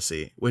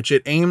fantasy, which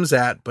it aims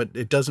at, but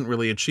it doesn't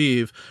really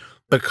achieve.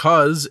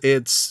 because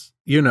it's,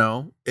 you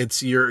know,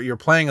 it's you're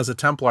playing as a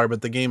Templar,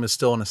 but the game is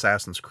still an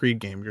Assassin's Creed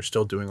game. You're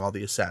still doing all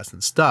the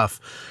assassin stuff.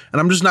 And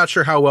I'm just not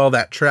sure how well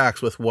that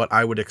tracks with what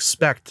I would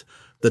expect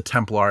the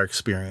Templar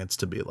experience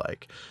to be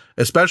like,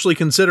 especially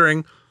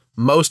considering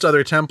most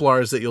other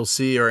Templars that you'll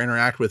see or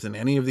interact with in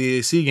any of the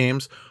AC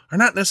games are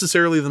not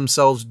necessarily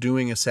themselves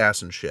doing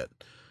assassin shit,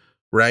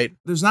 right?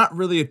 There's not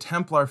really a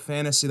Templar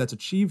fantasy that's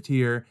achieved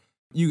here.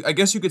 I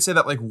guess you could say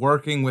that like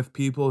working with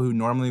people who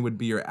normally would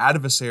be your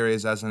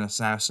adversaries as an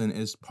assassin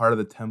is part of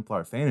the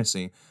Templar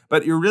fantasy,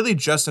 but you're really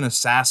just an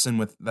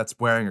assassin that's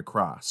wearing a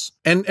cross.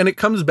 And it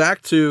comes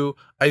back to,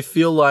 I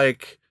feel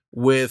like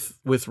with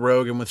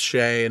Rogue and with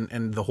Shay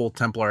and the whole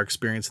Templar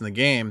experience in the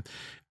game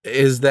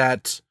is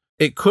that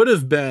it could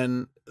have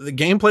been, the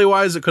gameplay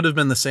wise, it could have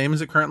been the same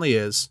as it currently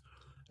is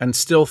and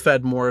still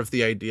fed more of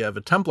the idea of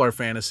a Templar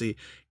fantasy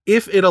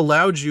if it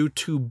allowed you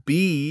to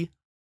be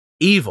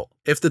evil.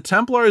 If the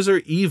Templars are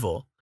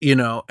evil, you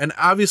know, and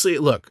obviously,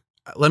 look,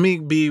 let me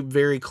be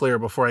very clear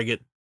before I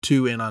get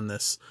too in on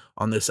this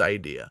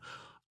idea.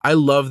 I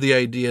love the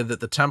idea that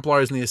the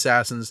Templars and the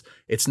Assassins,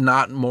 it's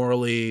not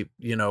morally,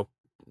 you know,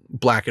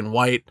 black and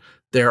white.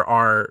 There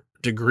are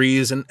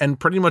degrees, and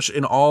pretty much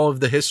in all of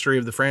the history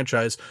of the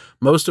franchise,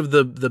 most of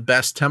the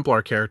best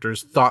Templar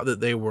characters thought that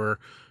they were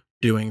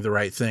doing the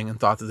right thing and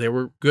thought that they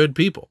were good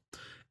people.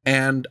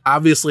 And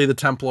obviously the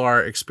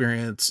Templar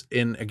experience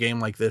in a game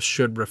like this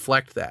should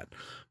reflect that.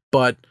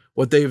 But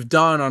what they've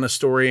done on a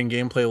story and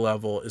gameplay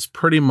level is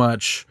pretty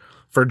much,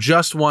 for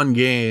just one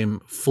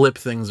game, flip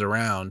things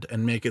around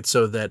and make it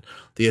so that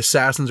the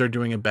Assassins are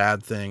doing a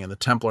bad thing and the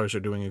Templars are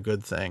doing a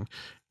good thing.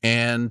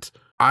 And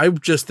I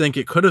just think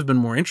it could have been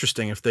more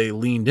interesting if they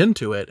leaned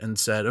into it and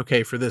said,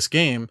 okay, for this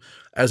game,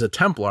 as a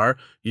Templar,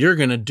 you're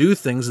going to do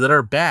things that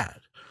are bad.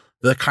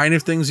 The kind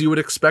of things you would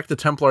expect a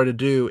Templar to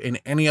do in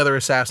any other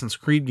Assassin's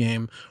Creed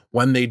game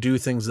when they do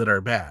things that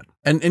are bad.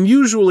 And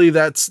usually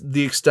that's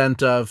the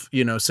extent of,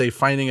 you know, say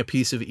finding a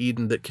piece of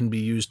Eden that can be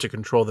used to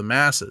control the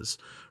masses.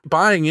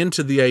 Buying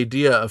into the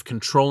idea of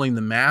controlling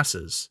the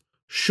masses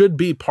should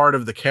be part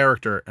of the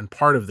character and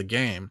part of the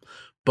game,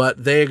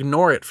 but they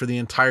ignore it for the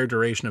entire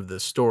duration of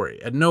this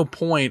story. At no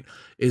point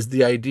is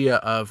the idea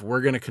of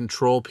we're going to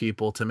control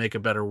people to make a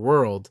better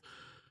world.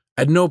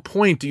 At no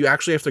point do you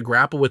actually have to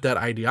grapple with that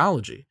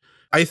ideology.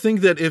 I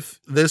think that if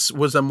this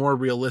was a more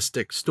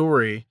realistic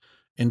story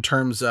in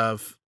terms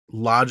of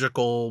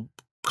logical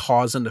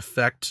cause and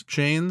effect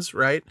chains,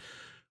 right?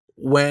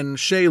 When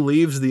Shay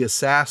leaves the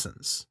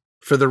Assassins,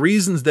 for the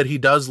reasons that he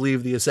does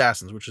leave the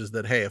Assassins, which is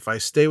that, hey, if I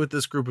stay with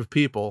this group of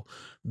people,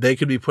 they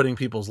could be putting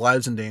people's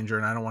lives in danger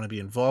and I don't want to be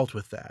involved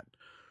with that.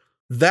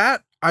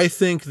 That, I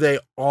think they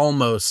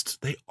almost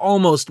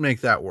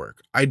make that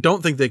work. I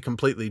don't think they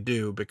completely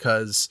do,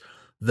 because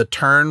the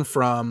turn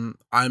from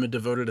I'm a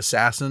devoted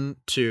assassin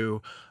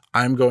to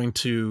I'm going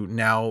to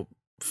now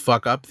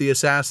fuck up the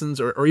Assassins,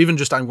 or even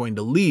just I'm going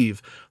to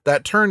leave,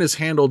 that turn is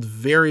handled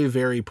very,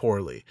 very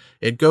poorly.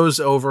 It goes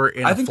over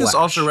in I think a flash. This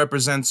also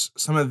represents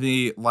some of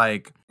the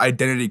like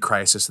identity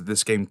crisis that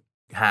this game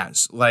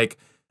has. Like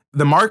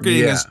the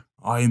marketing is,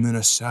 I'm an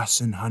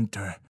assassin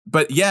hunter,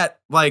 but yet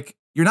like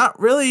you're not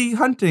really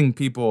hunting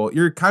people.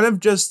 You're kind of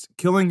just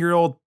killing your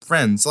old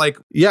friends. Like,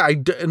 yeah.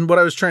 And what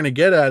I was trying to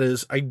get at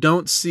is I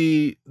don't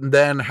see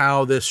then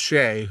how this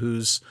Shay,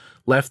 who's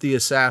left the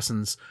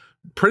Assassins,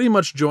 pretty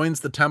much joins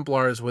the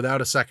Templars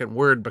without a second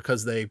word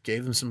because they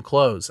gave him some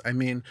clothes. I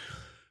mean,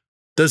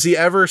 does he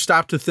ever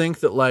stop to think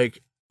that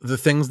like the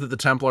things that the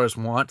Templars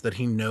want, that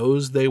he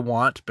knows they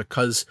want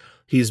because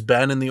he's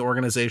been in the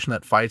organization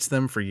that fights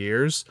them for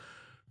years?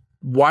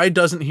 Why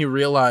doesn't he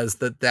realize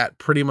that that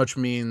pretty much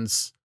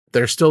means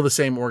they're still the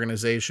same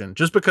organization?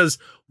 Just because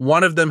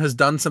one of them has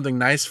done something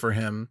nice for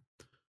him,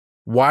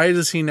 why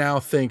does he now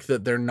think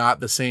that they're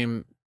not the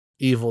same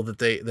evil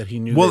that he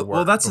knew they were?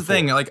 Well, that's before? the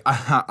thing. Like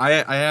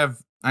I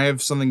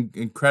have something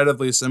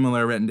incredibly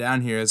similar written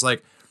down here. It's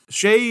like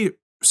Shay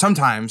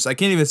sometimes, I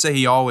can't even say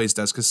he always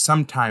does, because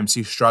sometimes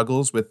he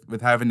struggles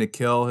with having to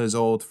kill his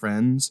old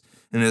friends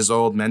and his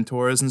old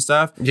mentors and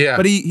stuff. Yeah.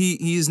 But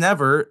he's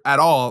never at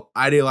all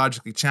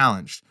ideologically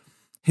challenged.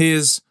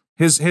 His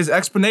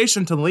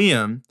explanation to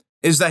Liam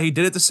is that he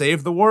did it to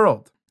save the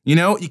world. You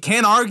know, you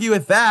can't argue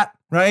with that,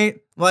 right?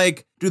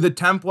 Like, do the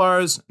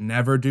Templars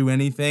never do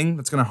anything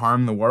that's going to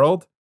harm the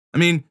world? I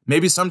mean,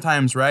 maybe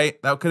sometimes,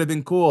 right? That could have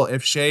been cool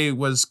if Shay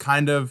was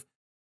kind of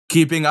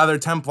keeping other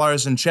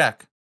Templars in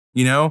check,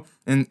 you know?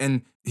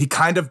 And he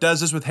kind of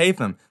does this with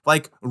Hatham.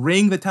 Like,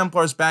 ring the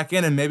Templars back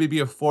in and maybe be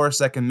a force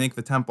that can make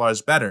the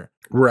Templars better.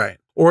 Right.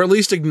 Or at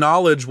least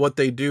acknowledge what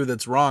they do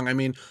that's wrong. I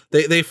mean,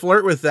 they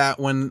flirt with that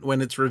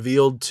when it's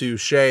revealed to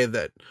Shay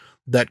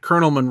that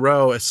Colonel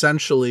Monroe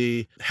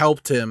essentially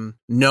helped him,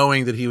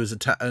 knowing that he was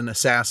an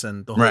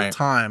assassin the whole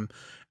time.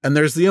 And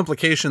there's the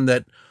implication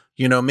that,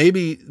 you know,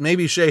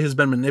 maybe Shay has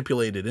been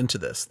manipulated into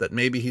this, that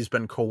maybe he's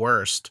been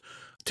coerced,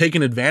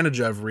 taken advantage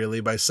of really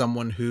by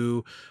someone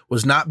who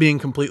was not being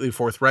completely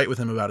forthright with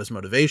him about his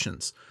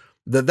motivations.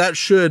 That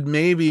should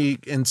maybe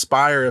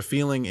inspire a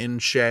feeling in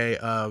Shay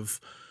of,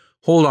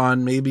 hold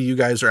on, maybe you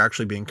guys are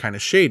actually being kind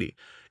of shady.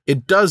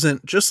 it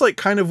doesn't, just like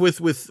kind of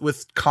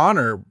with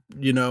Connor,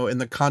 you know, in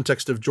the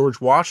context of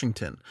George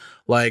Washington,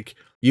 like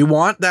you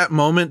want that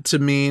moment to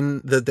mean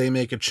that they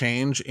make a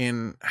change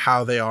in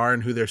how they are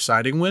and who they're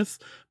siding with,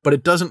 but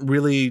it doesn't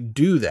really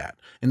do that.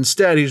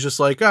 Instead, he's just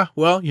like,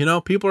 well, you know,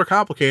 people are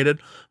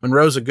complicated.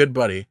 Monroe's a good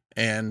buddy,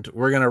 and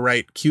we're going to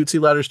write cutesy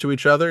letters to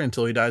each other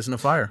until he dies in a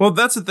fire. Well,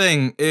 that's the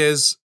thing,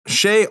 is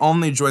Shay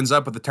only joins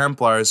up with the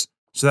Templars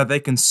so that they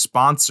can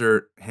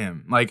sponsor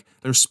him. Like,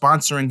 they're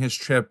sponsoring his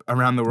trip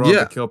around the world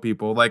to kill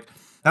people. Like,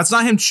 that's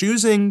not him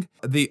choosing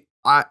the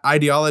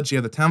ideology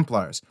of the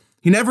Templars.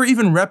 He never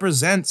even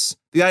represents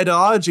the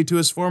ideology to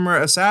his former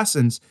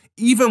assassins,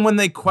 even when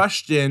they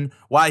question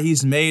why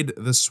he's made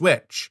the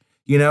switch.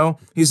 You know,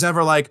 he's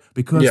never like,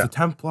 because the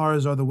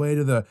Templars are the way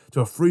to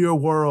a freer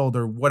world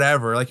or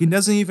whatever. Like, he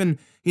doesn't even,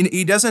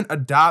 he doesn't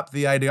adopt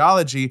the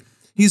ideology.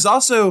 He's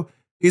also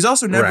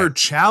never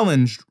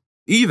challenged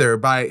either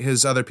by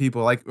his other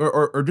people, like,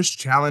 or just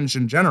challenged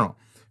in general.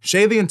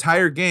 Shay, the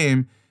entire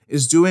game,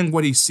 is doing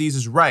what he sees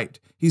as right.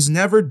 He's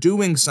never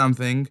doing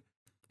something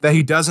that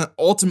he doesn't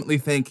ultimately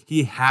think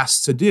he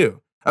has to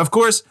do. Of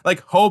course,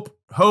 like,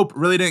 Hope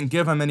really didn't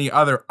give him any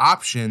other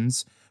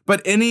options,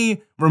 but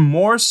any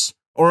remorse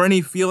or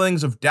any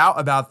feelings of doubt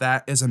about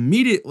that is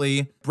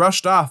immediately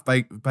brushed off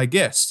by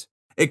Gist.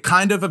 It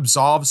kind of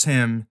absolves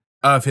him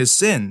of his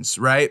sins,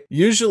 right?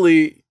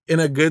 Usually in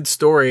a good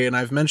story, and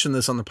I've mentioned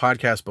this on the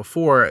podcast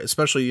before,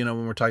 especially, you know,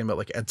 when we're talking about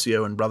like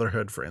Ezio and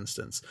Brotherhood, for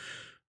instance,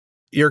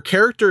 your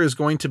character is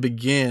going to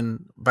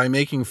begin by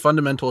making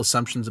fundamental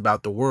assumptions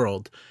about the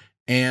world.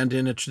 And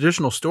in a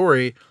traditional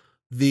story,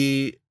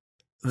 the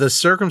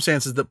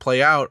circumstances that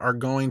play out are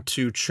going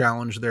to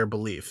challenge their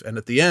belief. And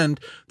at the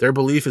end, their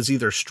belief is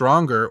either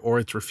stronger or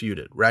it's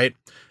refuted, right?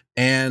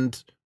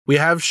 And we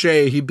have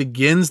Shay, he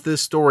begins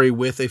this story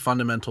with a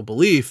fundamental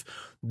belief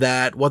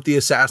that what the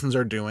assassins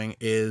are doing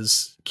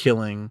is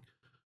killing,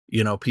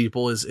 you know,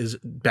 people, is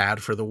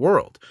bad for the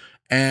world.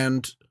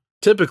 And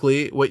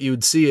typically what you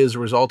would see as a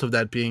result of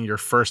that being your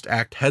first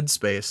act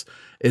headspace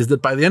is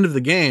that by the end of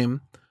the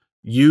game,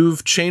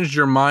 you've changed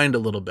your mind a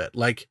little bit.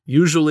 Like,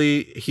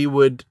 usually he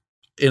would,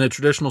 in a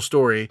traditional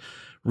story,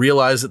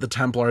 realize that the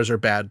Templars are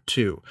bad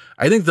too.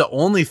 I think the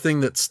only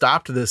thing that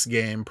stopped this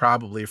game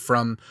probably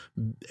from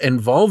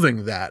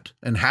involving that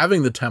and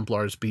having the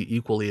Templars be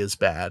equally as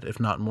bad,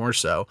 if not more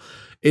so,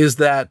 is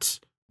that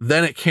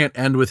then it can't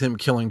end with him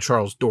killing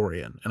Charles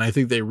Dorian. And I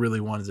think they really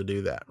wanted to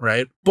do that,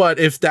 right? But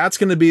if that's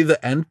going to be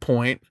the end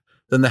point,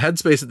 then the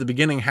headspace at the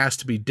beginning has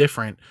to be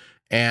different.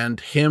 And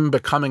him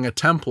becoming a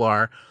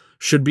Templar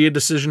should be a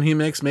decision he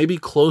makes maybe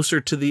closer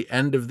to the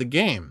end of the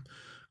game.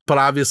 But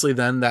obviously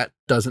then that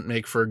doesn't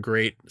make for a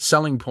great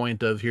selling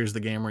point of here's the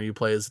game where you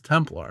play as a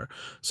Templar.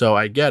 So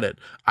I get it.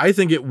 I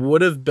think it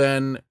would have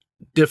been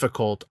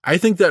difficult. I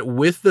think that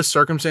with the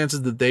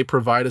circumstances that they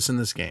provide us in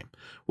this game,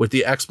 with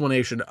the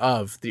explanation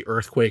of the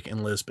earthquake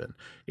in Lisbon,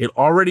 it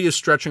already is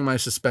stretching my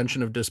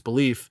suspension of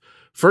disbelief.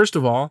 First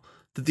of all,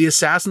 that the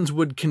assassins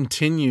would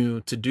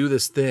continue to do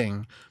this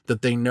thing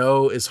that they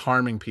know is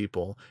harming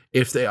people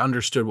if they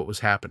understood what was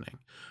happening.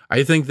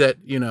 I think that,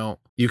 you know,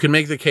 you can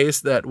make the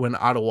case that when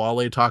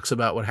Adewale talks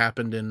about what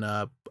happened in,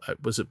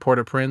 was it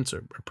Port-au-Prince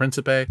or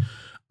Principe,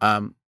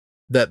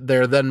 that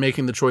they're then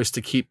making the choice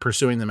to keep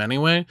pursuing them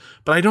anyway.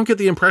 But I don't get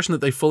the impression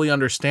that they fully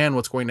understand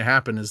what's going to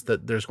happen is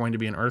that there's going to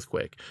be an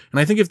earthquake. And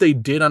I think if they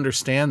did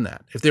understand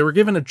that, if they were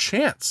given a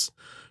chance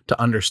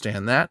to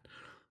understand that,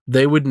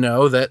 they would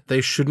know that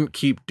they shouldn't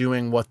keep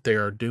doing what they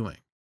are doing.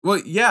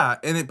 Well, yeah,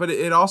 but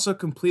it also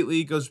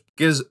completely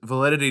gives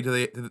validity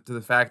to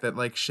the fact that,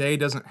 like, Shay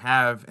doesn't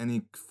have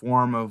any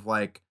form of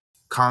like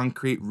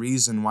concrete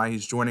reason why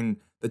he's joining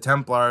the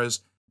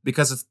Templars,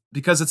 because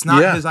it's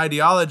not his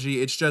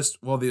ideology. It's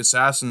just, well, the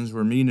assassins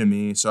were mean to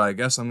me, so I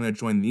guess I'm going to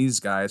join these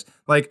guys.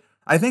 Like,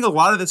 I think a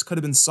lot of this could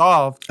have been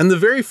solved. And the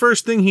very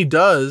first thing he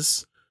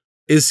does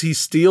is he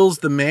steals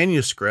the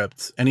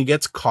manuscript, and he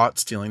gets caught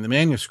stealing the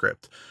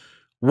manuscript.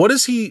 What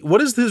is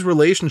his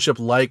relationship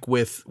like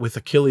with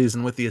Achilles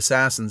and with the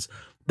assassins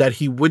that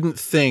he wouldn't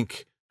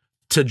think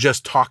to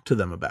just talk to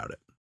them about it?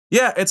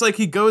 Yeah, it's like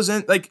he goes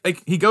in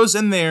he goes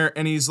in there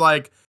and he's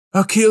like,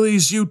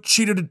 Achilles, you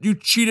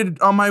cheated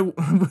on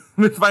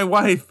with my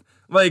wife.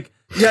 Like,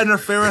 you had an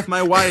affair with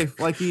my wife.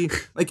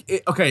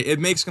 It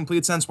makes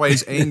complete sense why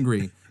he's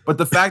angry. But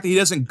the fact that he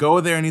doesn't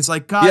go there and he's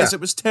like, guys, it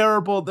was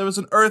terrible. There was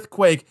an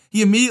earthquake.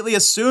 He immediately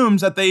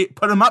assumes that they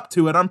put him up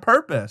to it on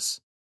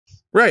purpose.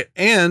 Right.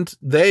 And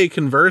they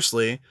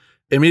conversely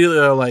immediately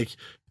are like,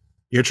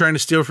 you're trying to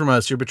steal from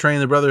us. You're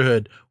betraying the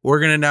Brotherhood. We're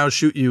going to now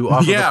shoot you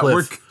off of the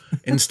cliff.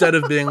 Instead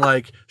of being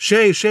like,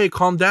 Shay,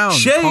 calm down.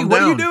 Shay, calm what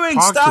down. are you doing?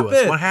 Talk Stop to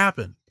us. it. What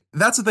happened?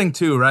 That's the thing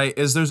too, right?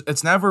 Is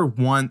it's never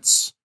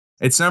once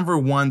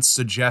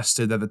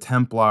suggested that the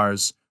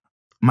Templars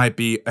might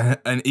be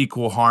an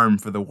equal harm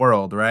for the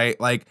world, right?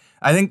 Like,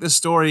 I think the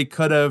story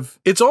could have.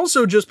 It's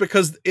also just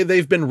because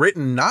they've been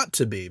written not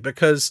to be,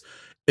 because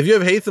if you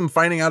have Haytham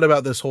finding out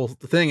about this whole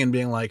thing and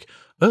being like,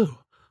 oh,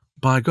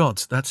 by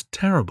God, that's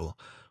terrible.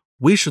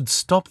 we should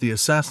stop the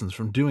assassins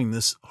from doing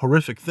this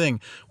horrific thing.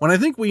 When I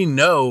think we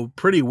know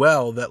pretty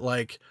well that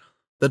like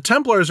the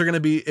Templars are going to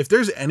be, if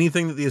there's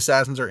anything that the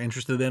assassins are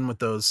interested in with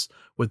those,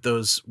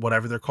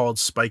 whatever they're called,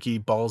 spiky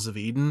balls of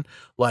Eden,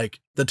 like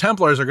the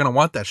Templars are going to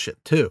want that shit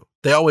too.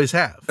 They always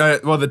have.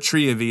 Well, the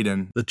Tree of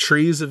Eden. The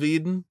Trees of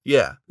Eden?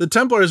 Yeah. The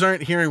Templars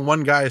aren't hearing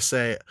one guy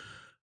say,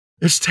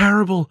 it's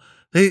terrible.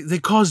 They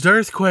caused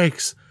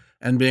earthquakes.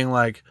 And being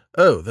like,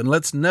 oh, then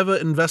let's never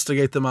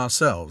investigate them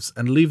ourselves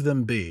and leave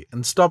them be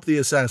and stop the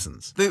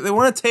assassins. They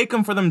want to take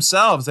them for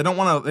themselves. They don't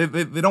want to.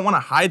 They don't want to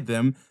hide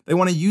them. They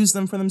want to use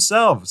them for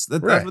themselves.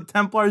 That's what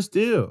Templars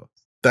do.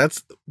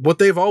 That's what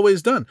they've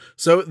always done.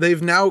 So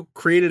they've now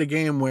created a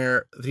game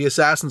where the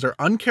assassins are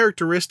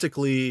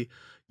uncharacteristically,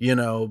 you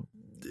know,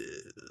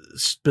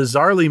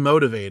 bizarrely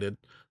motivated.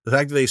 The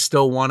fact that they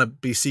still want to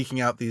be seeking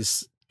out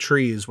these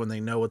trees when they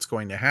know what's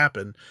going to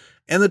happen.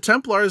 And the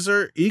Templars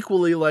are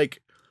equally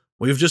like,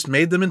 we've just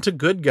made them into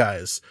good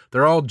guys.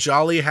 They're all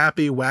jolly,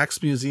 happy,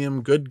 wax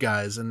museum good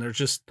guys, and they're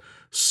just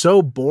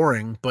so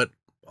boring, but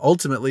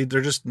ultimately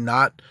they're just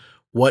not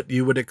what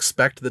you would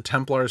expect the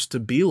Templars to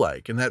be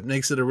like, and that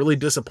makes it a really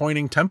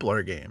disappointing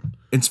Templar game.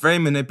 It's very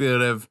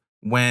manipulative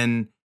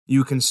when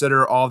you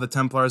consider all the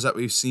Templars that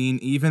we've seen.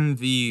 Even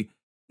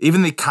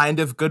the kind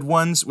of good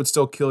ones would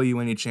still kill you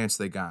any chance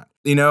they got.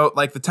 You know,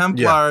 like the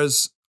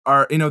Templars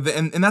are, you know,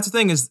 and that's the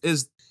thing is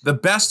the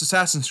best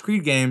Assassin's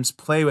Creed games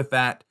play with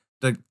that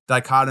the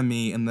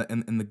dichotomy in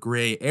the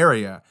gray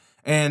area.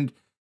 And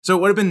so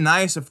it would have been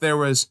nice if there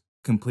was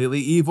completely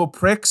evil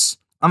pricks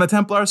on the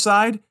Templar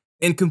side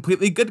and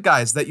completely good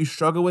guys that you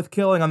struggle with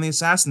killing on the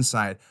assassin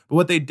side. But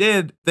what they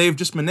did, they've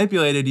just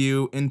manipulated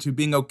you into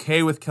being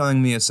okay with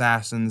killing the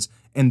assassins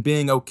and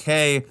being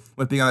okay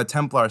with being on the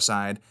Templar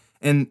side.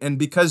 And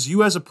because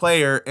you as a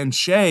player and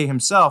Shay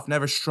himself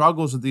never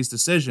struggles with these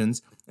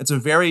decisions, it's a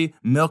very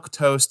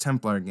milquetoast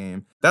Templar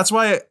game. That's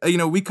why, you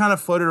know, we kind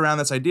of floated around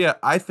this idea.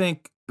 I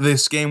think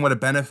this game would have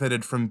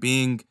benefited from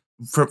being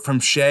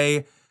from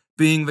Shay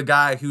being the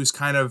guy who's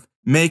kind of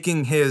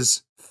making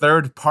his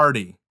third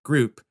party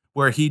group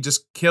where he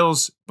just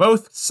kills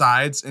both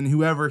sides and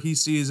whoever he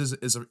sees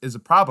is a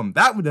problem.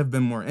 That would have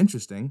been more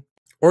interesting.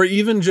 Or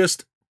even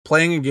just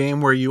playing a game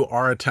where you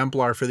are a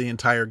Templar for the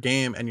entire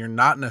game and you're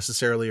not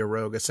necessarily a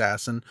rogue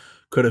assassin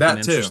could have been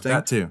interesting.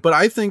 That too. But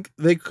I think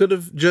they could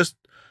have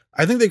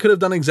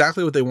done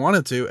exactly what they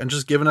wanted to and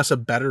just given us a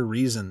better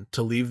reason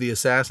to leave the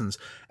assassins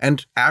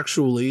and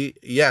actually,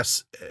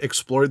 yes,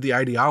 explored the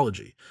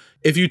ideology.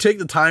 If you take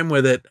the time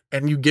with it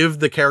and you give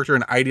the character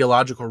an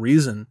ideological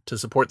reason to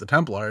support the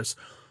Templars,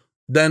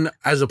 then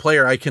as a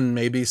player, I can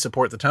maybe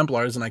support the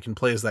Templars and I can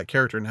play as that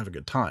character and have a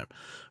good time.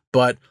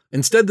 But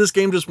instead, this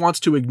game just wants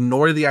to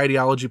ignore the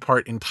ideology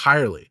part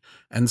entirely.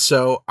 And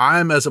so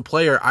as a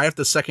player, I have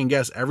to second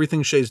guess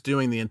everything Shay's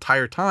doing the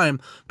entire time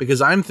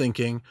because I'm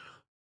thinking,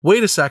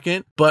 wait a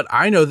second, but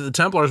I know that the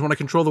Templars want to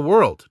control the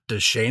world.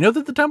 Does Shay know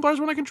that the Templars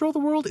want to control the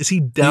world? Is he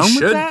down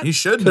with that? He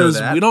should know that.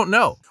 Because we don't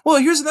know. Well,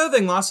 here's another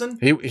thing, Lawson.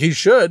 He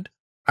should.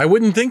 I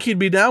wouldn't think he'd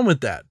be down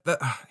with that.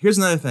 Here's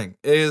another thing,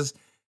 is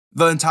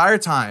the entire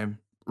time,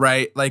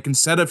 right, like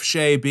instead of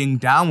Shay being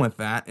down with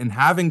that and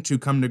having to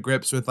come to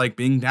grips with like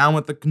being down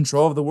with the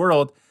control of the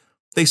world,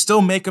 they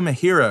still make him a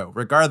hero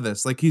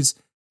regardless. Like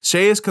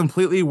Shay is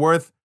completely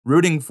worth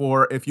rooting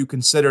for if you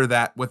consider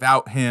that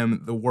without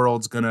him, the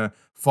world's going to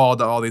fall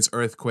to all these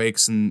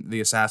earthquakes and the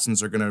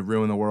assassins are going to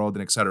ruin the world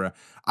and etc.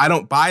 I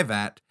don't buy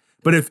that.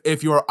 But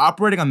if you are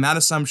operating on that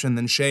assumption,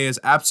 then Shay is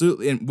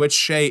absolutely, in which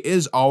Shay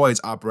is always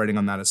operating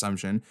on that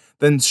assumption,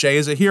 then Shay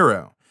is a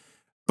hero.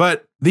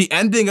 But the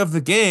ending of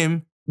the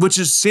game, which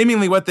is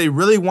seemingly what they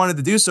really wanted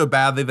to do so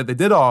badly that they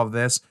did all of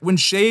this, when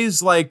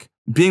Shay's like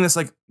being this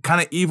like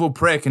kind of evil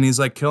prick and he's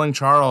like killing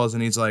Charles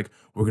and he's like,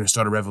 we're going to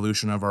start a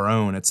revolution of our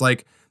own. It's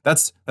like,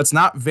 that's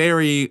not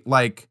very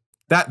like,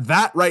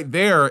 that right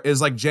there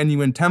is like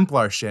genuine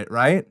Templar shit,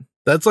 right?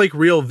 That's like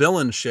real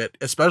villain shit,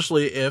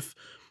 especially if,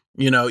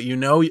 you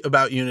know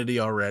about Unity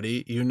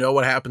already, you know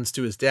what happens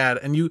to his dad,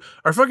 and you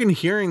are fucking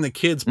hearing the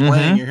kids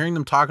playing, you're hearing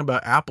them talking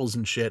about apples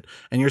and shit,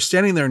 and you're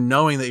standing there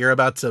knowing that you're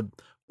about to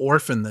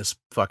orphan this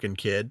fucking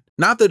kid.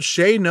 Not that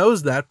Shay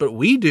knows that, but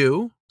we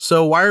do.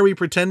 So why are we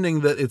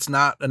pretending that it's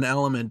not an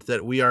element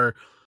that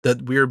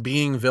we're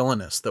being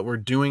villainous, that we're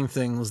doing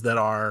things that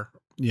are,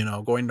 you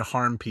know, going to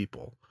harm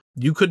people?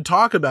 You could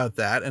talk about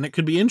that and it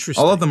could be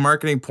interesting. All of the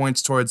marketing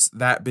points towards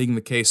that being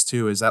the case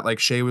too, is that like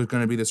Shay was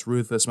going to be this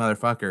ruthless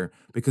motherfucker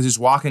because he's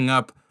walking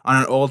up on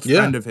an old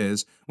friend of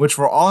his, which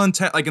for all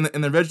intent, like in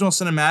the original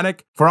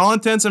cinematic, for all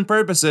intents and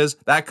purposes,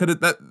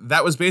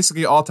 that was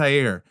basically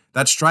Altair.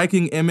 That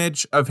striking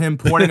image of him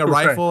pointing a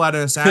rifle at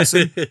an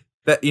assassin.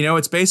 That, you know,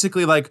 it's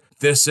basically like,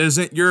 this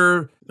isn't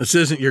your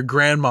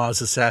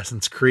grandma's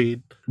Assassin's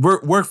Creed.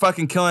 We're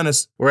fucking killing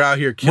us. We're out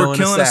here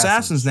killing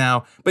assassins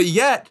now. But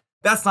yet,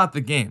 that's not the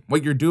game.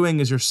 What you're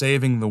doing is you're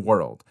saving the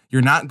world.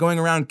 You're not going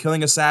around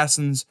killing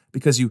assassins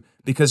because you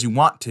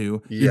want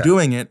to. Yeah. You're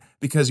doing it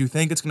because you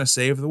think it's going to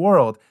save the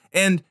world.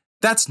 And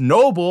that's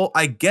noble,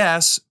 I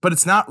guess, but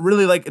it's not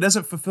really like, it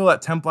doesn't fulfill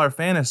that Templar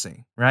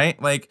fantasy,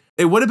 right? Like,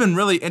 it would have been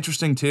really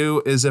interesting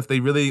too, is if they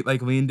really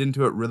like leaned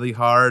into it really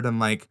hard and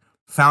like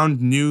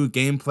found new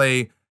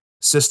gameplay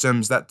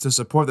systems that to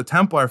support the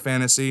Templar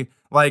fantasy.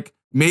 Like,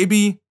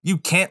 maybe you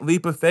can't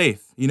leap of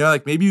faith, you know,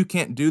 like maybe you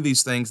can't do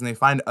these things and they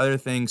find other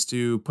things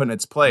to put in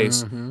its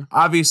place.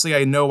 Obviously,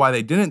 I know why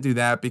they didn't do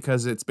that,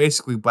 because it's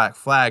basically Black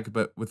Flag,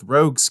 but with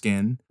rogue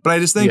skin. But I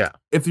just think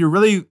if you're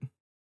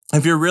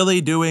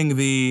really doing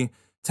the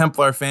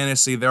Templar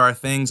fantasy, there are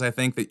things I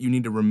think that you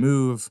need to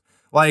remove.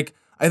 Like,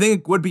 I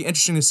think it would be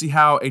interesting to see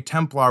how a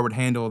Templar would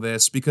handle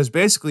this, because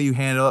basically you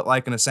handle it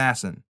like an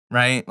assassin,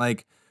 right?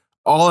 Like,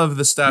 all of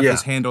the stuff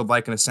is handled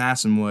like an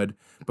assassin would,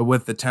 but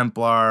with the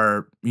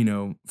Templar, you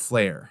know,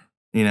 flair,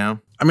 you know?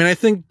 I mean, I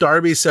think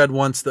Darby said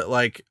once that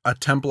like a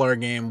Templar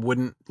game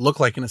wouldn't look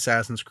like an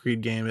Assassin's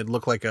Creed game. It'd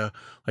look like an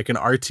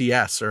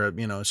RTS or,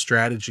 you know, a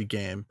strategy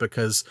game,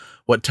 because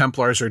what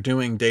Templars are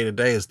doing day to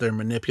day is they're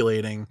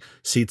manipulating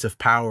seats of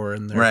power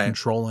and they're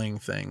controlling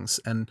things.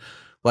 And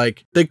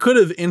like, they could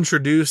have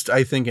introduced,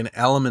 I think, an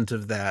element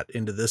of that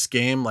into this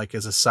game, like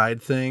as a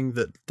side thing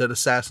that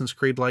Assassin's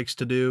Creed likes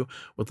to do,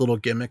 with little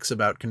gimmicks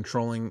about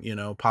controlling, you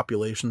know,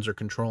 populations or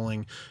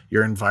controlling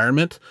your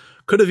environment.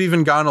 Could have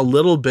even gone a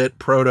little bit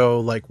proto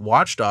like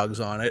Watch Dogs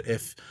on it,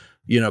 if,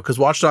 you know, because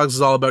Watch Dogs is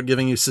all about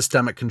giving you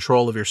systemic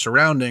control of your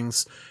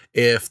surroundings.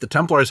 If the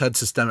Templars had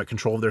systemic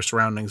control of their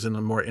surroundings in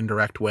a more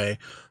indirect way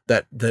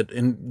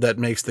that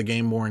makes the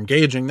game more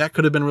engaging, that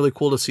could have been really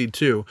cool to see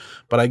too.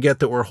 But I get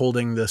that we're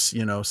holding this,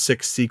 you know,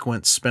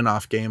 6-sequence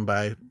spin-off game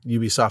by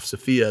Ubisoft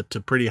Sophia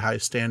to pretty high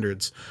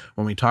standards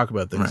when we talk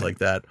about things like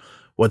that.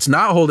 What's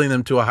not holding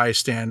them to a high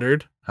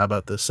standard, how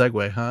about this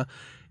segue, huh,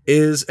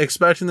 is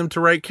expecting them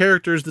to write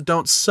characters that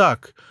don't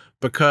suck.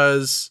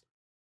 Because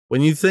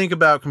when you think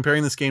about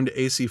comparing this game to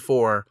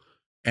AC4,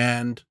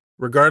 and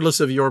regardless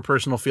of your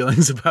personal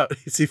feelings about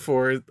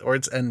AC4 or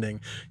its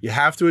ending, you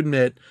have to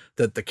admit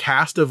that the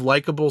cast of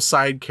likable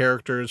side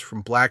characters,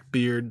 from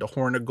Blackbeard to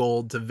Horn of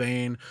Gold to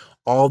Vane,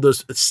 all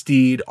those,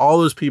 Steed, all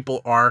those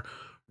people are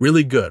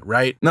really good,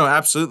 right? No,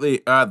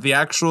 absolutely.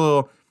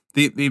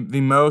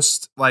 The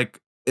most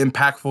like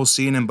impactful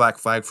scene in Black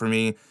Flag for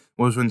me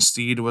was when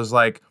Steed was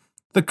like,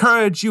 "The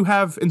courage you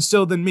have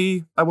instilled in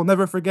me, I will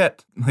never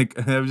forget." Like,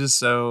 it was just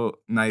so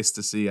nice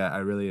to see. I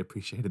really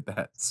appreciated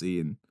that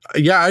scene.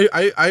 Yeah,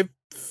 I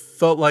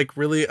felt like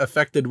really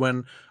affected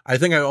when, I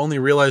think I only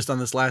realized on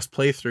this last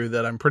playthrough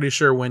that I'm pretty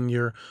sure when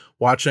you're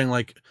watching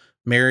like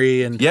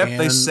Mary and Yep, Anne,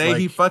 they say like,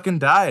 he fucking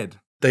died.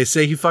 They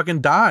say he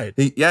fucking died.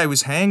 He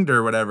was hanged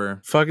or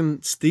whatever.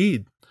 Fucking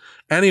Steed.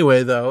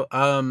 Anyway, though,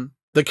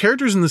 the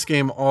characters in this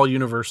game all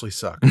universally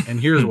suck,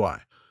 and here's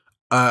why.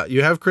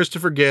 You have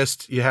Christopher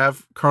Gist, you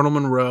have Colonel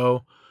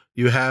Monroe,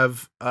 you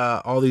have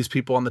all these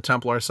people on the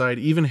Templar side,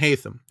 even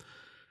Hatham.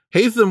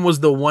 Hatham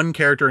was the one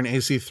character in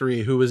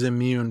AC3 who was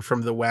immune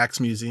from the Wax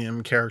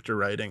Museum character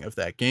writing of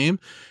that game.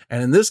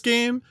 And in this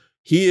game,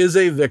 he is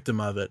a victim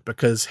of it,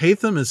 because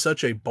Hatham is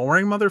such a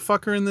boring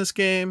motherfucker in this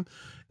game.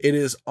 It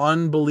is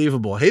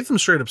unbelievable. Hatham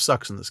straight up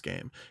sucks in this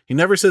game. He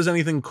never says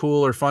anything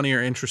cool or funny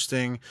or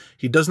interesting.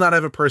 He does not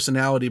have a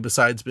personality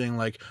besides being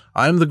like,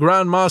 "I'm the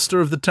Grand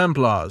Master of the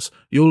Templars.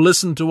 You'll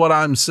listen to what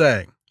I'm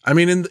saying." I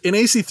mean, in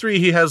AC3,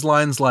 he has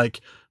lines like,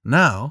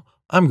 "Now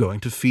I'm going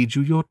to feed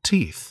you your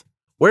teeth."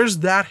 Where's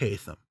that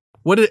Hatham?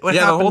 What happened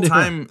the whole to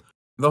time? him?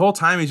 The whole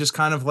time he's just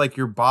kind of like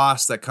your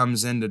boss that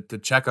comes in to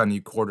check on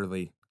you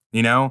quarterly,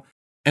 you know?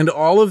 And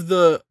all of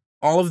the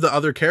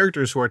other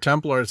characters who are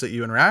Templars that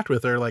you interact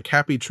with are like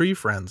happy tree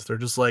friends. They're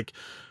just like,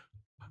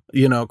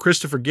 you know,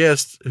 Christopher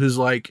Gist, who's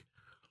like,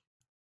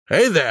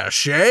 "Hey there,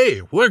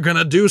 Shay, we're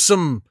gonna do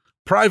some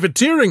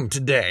privateering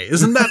today.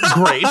 Isn't that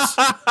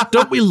great?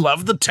 Don't we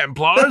love the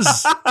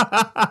Templars?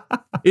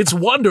 It's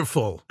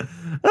wonderful.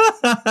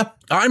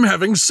 I'm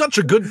having such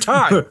a good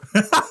time."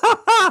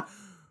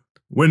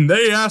 When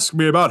they ask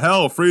me about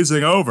hell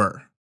freezing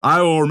over,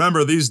 I will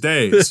remember these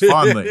days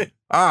fondly.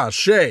 "Ah,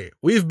 Shay,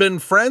 we've been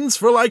friends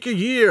for like a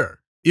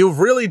year. You've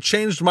really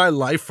changed my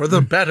life for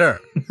the better."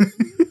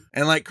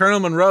 And like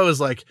Colonel Monroe is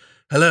like,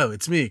 "Hello,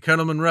 it's me,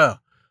 Colonel Monroe.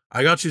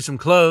 I got you some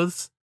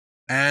clothes,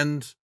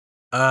 and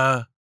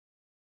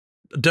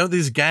don't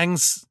these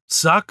gangs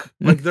suck?"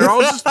 Like, they're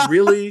all just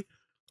really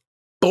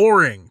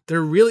boring.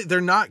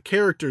 They're not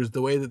characters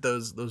the way that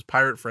those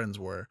pirate friends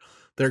were.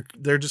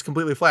 They're just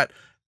completely flat.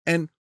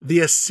 And the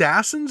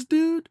assassins,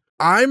 dude,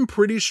 I'm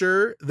pretty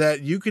sure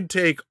that you could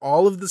take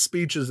all of the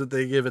speeches that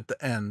they give at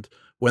the end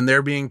when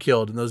they're being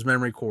killed in those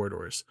memory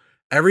corridors,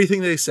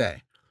 everything they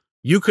say,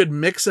 you could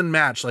mix and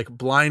match like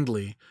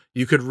blindly.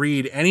 You could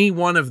read any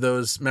one of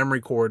those memory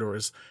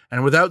corridors,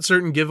 and without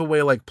certain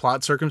giveaway like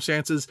plot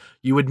circumstances,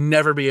 you would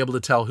never be able to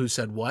tell who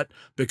said what,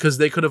 because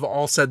they could have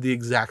all said the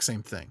exact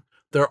same thing.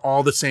 They're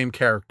all the same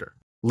character.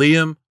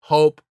 Liam,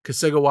 Hope,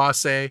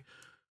 Kasigawase,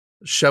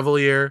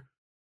 Chevalier,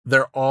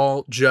 they're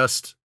all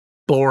just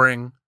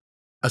boring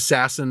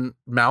assassin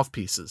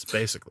mouthpieces,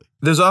 basically.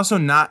 There's also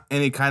not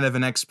any kind of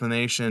an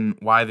explanation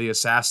why the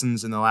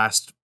assassins in the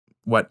last,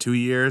 2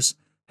 years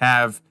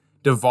have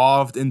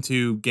devolved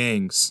into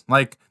gangs.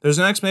 Like, there's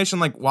no explanation,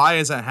 like, why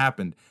has that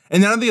happened?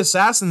 And none of the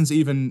assassins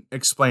even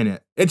explain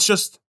it. It's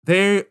just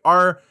they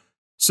are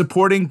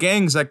supporting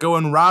gangs that go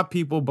and rob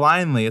people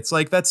blindly. It's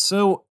like, that's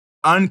so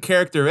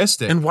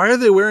uncharacteristic. And why are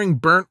they wearing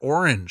burnt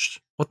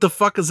orange? What the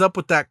fuck is up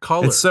with that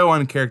color? It's so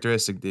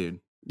uncharacteristic, dude.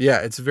 Yeah,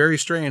 it's very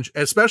strange,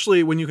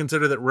 especially when you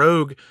consider that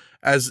Rogue,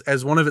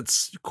 as one of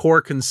its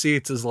core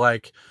conceits, is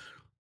like,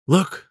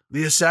 look,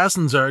 the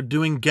assassins are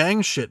doing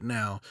gang shit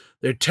now.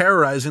 They're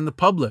terrorizing the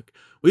public.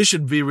 We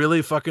should be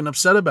really fucking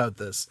upset about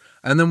this.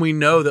 And then we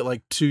know that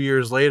like a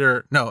year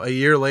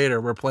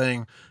later, we're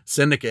playing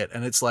Syndicate,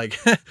 and it's like,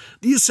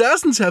 the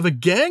assassins have a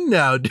gang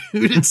now, dude.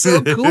 It's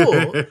so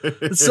cool.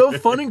 It's so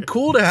fun and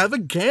cool to have a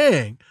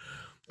gang.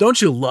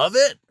 Don't you love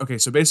it? Okay,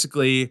 so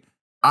basically,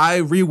 I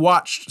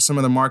rewatched some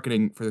of the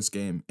marketing for this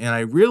game, and I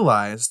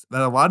realized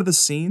that a lot of the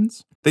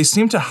scenes, they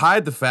seem to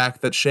hide the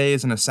fact that Shay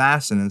is an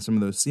assassin in some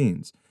of those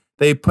scenes.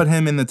 They put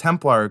him in the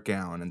Templar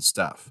gown and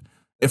stuff.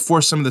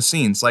 For some of the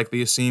scenes, like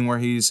the scene where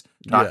he's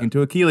talking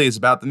to Achilles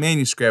about the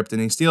manuscript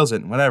and he steals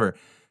it and whatever.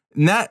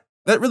 And that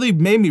really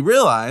made me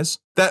realize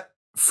that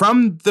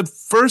from the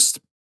first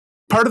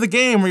part of the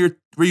game where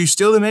you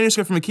steal the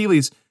manuscript from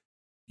Achilles,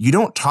 you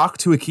don't talk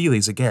to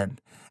Achilles again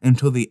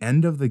until the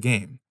end of the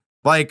game.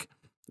 Like,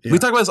 we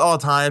talk about this all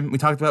the time. We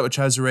talked about it with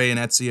Cesare and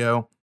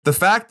Ezio. The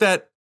fact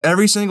that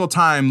every single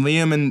time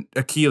Liam and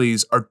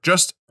Achilles are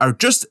just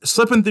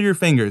slipping through your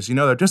fingers,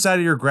 they're just out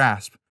of your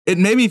grasp. It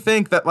made me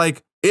think that,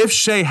 like, if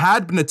Shay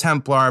had been a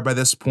Templar by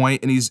this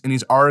point, and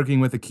he's arguing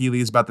with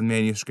Achilles about the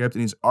manuscript,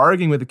 and he's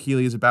arguing with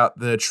Achilles about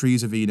the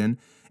trees of Eden,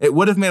 it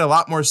would have made a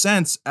lot more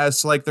sense as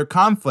to, like, their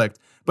conflict.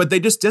 But they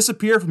just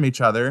disappear from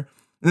each other.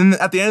 And then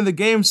at the end of the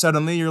game,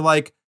 suddenly you're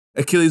like,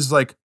 Achilles is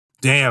like,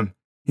 damn,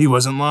 he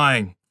wasn't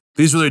lying.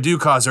 These really do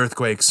cause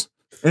earthquakes.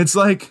 And it's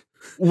like,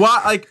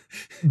 what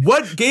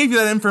gave you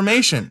that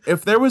information?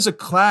 If there was a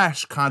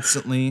clash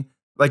constantly,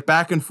 like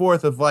back and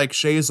forth of like,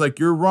 Shay's like,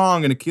 you're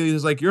wrong, and Achilles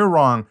is like, you're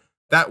wrong,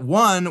 that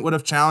one would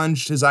have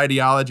challenged his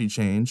ideology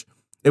change.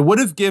 It would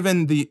have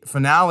given the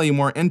finale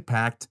more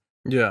impact.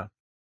 Yeah.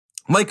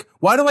 Like,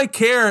 why do I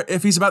care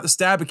if he's about to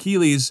stab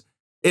Achilles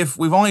if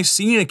we've only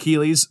seen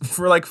Achilles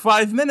for like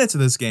 5 minutes of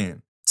this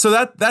game? So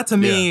that to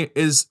me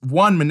is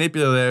one,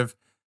 manipulative,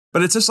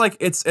 but it's just like,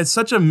 it's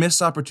such a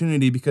missed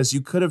opportunity because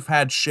you could have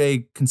had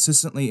Shay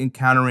consistently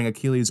encountering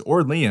Achilles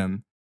or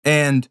Liam,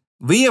 and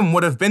Liam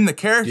would have been the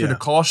character to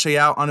call Shay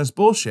out on his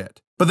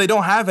bullshit. But they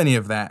don't have any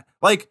of that.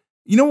 Like,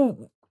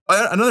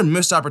 another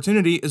missed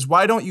opportunity is,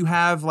 why don't you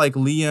have like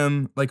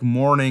Liam like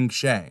mourning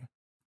Shay?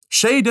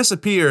 Shay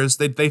disappears.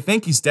 They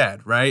think he's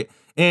dead, right?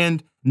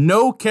 And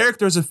no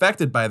character is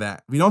affected by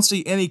that. We don't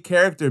see any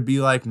character be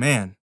like,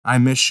 man, I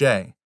miss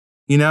Shay.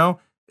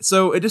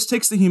 So it just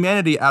takes the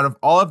humanity out of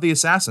all of the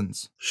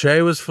assassins.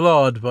 Shay was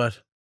flawed,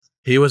 but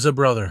he was a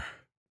brother.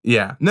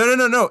 Yeah.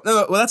 No.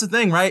 Well, that's the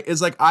thing, right?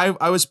 Is like,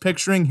 I was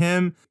picturing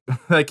him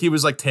like he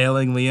was like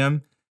tailing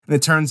Liam, and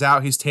it turns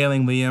out he's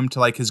tailing Liam to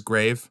like his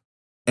grave.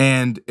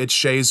 And it's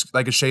Shay's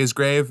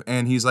grave,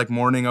 and he's like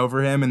mourning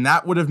over him, and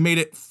that would have made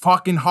it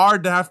fucking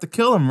hard to have to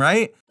kill him,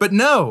 right? But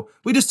no,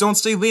 we just don't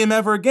see Liam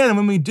ever again, and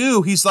when we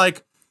do, he's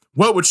like,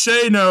 what would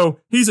Shay know?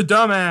 He's a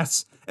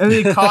dumbass. And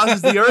then he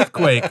causes the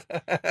earthquake.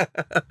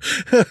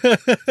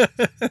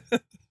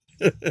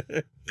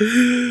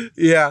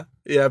 Yeah,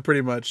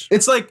 pretty much.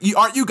 It's like,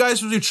 aren't you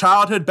guys your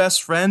childhood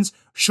best friends?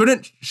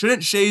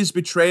 Shouldn't Shay's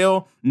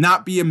betrayal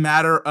not be a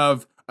matter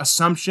of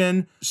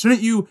assumption?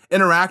 Shouldn't you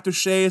interact with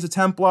Shay as a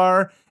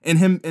Templar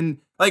and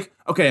like,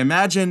 okay,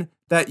 imagine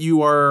that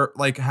you are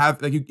like,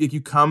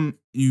 you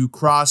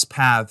cross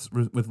paths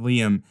with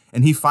Liam,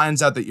 and he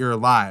finds out that you're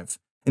alive,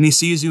 and he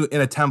sees you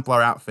in a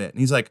Templar outfit, and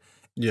he's like,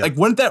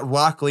 wouldn't that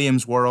rock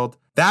Liam's world?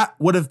 That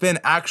would have been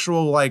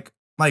actual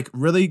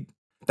really,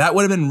 that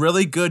would have been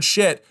really good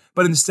shit.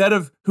 But instead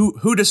of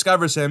who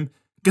discovers him,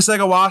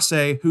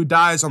 Gisegawase, who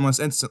dies almost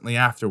instantly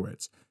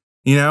afterwards.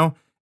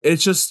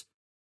 It's just,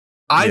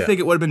 I think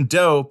it would have been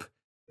dope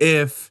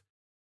if,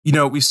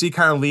 we see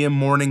kind of Liam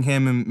mourning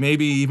him, and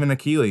maybe even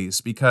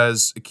Achilles,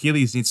 because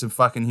Achilles needs some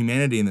fucking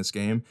humanity in this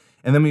game.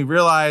 And then we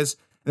realize,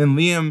 and then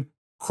Liam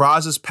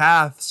crosses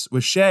paths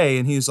with Shay,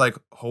 and he's like,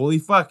 holy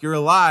fuck, you're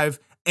alive,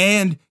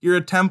 and you're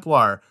a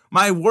Templar.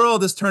 My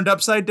world is turned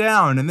upside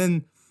down. And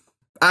then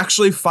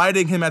actually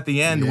fighting him at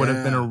the end would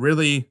have been a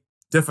really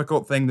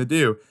difficult thing to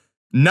do.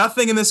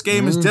 Nothing in this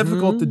game is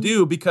difficult to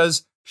do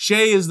because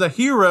Shay is the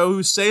hero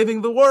who's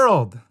saving the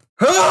world.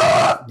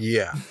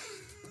 Yeah.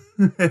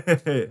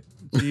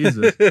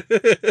 Jesus.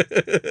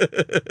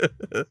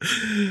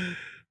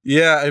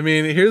 Yeah, I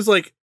mean, here's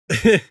the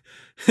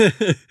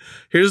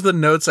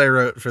notes I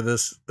wrote for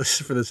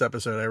this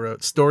episode. I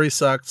wrote, story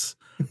sucks,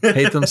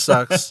 hate them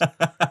sucks,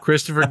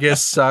 Christopher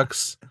Gist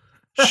sucks,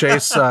 Shay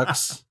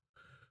sucks.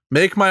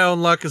 Make my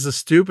own luck is a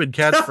stupid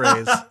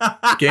catchphrase.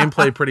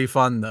 Gameplay pretty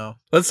fun though.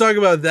 Let's talk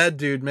about that,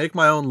 dude. Make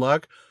my own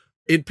luck.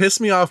 It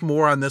pissed me off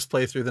more on this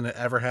playthrough than it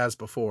ever has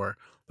before.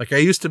 Like I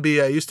used to be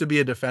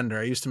a defender.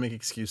 I used to make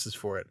excuses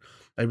for it.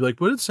 I'd be like,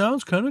 but it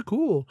sounds kind of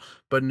cool.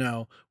 But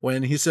no,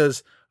 when he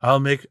says, I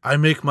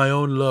make my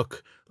own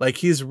luck. Like,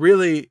 he's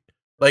really,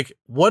 like,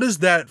 what does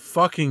that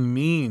fucking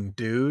mean,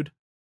 dude?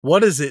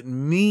 What does it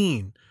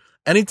mean?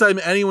 Anytime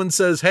anyone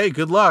says, hey,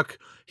 good luck,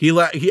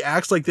 he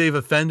acts like they've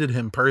offended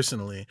him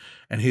personally.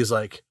 And he's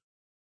like,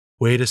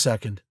 wait a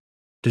second.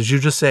 Did you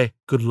just say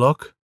good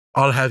luck?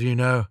 I'll have you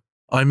know,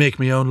 I make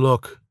my own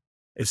luck.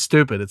 It's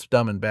stupid. It's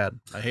dumb and bad.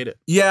 I hate it.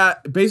 Yeah,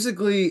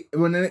 basically,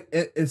 when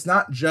it's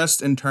not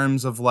just in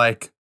terms of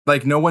like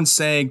no one's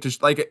saying to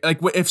like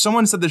if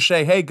someone said to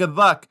Shay, "Hey, good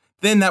luck,"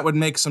 then that would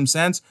make some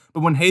sense.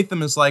 But when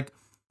Hatham is like,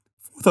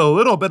 "With a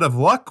little bit of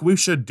luck, we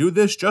should do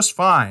this just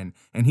fine,"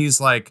 and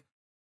he's like,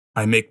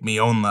 "I make me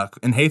own luck,"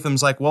 and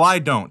Hatham's like, "Well, I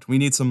don't. We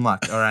need some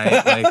luck, all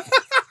right?" Like,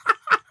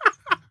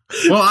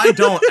 well, I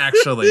don't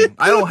actually.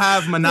 I don't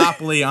have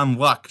monopoly on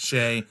luck,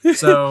 Shay.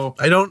 So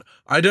I don't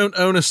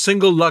own a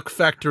single luck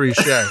factory,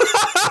 Shay.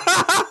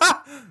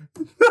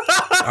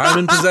 I'm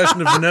in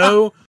possession of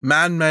no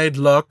man-made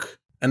luck,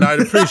 and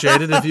I'd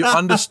appreciate it if you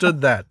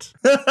understood that.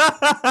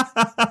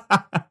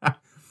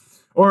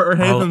 Or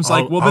Hatham's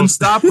like, well, then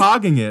stop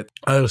hogging it.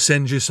 I'll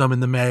send you some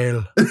in the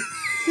mail.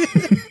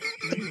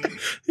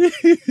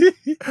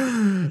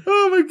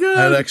 Oh my god!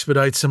 I'll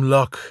expedite some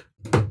luck.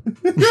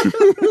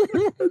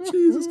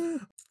 Jesus.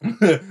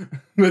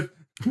 with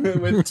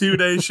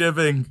 2-day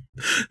shipping.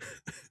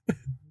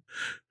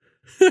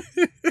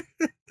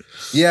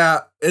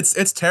 Yeah,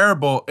 it's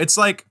terrible. It's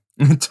like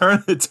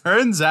it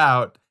turns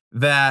out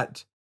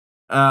that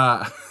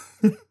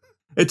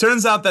it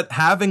turns out that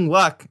having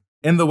luck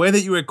and the way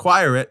that you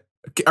acquire it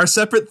are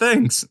separate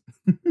things.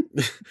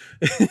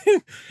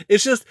 It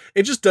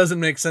just doesn't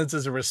make sense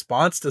as a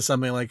response to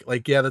something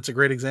like yeah, that's a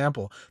great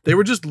example. They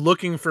were just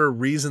looking for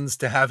reasons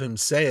to have him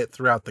say it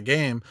throughout the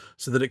game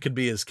so that it could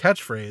be his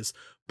catchphrase.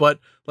 But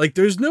like,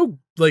 there's no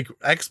like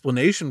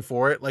explanation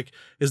for it. Like,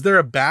 is there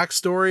a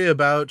backstory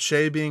about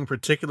Shay being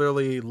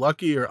particularly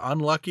lucky or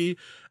unlucky?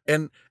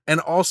 And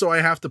also,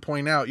 I have to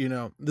point out, you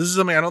know, this is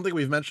something I don't think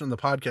we've mentioned in the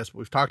podcast, but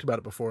we've talked about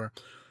it before.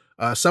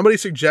 Somebody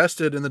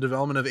suggested in the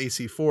development of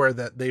AC4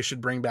 that they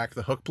should bring back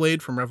the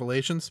Hookblade from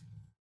Revelations.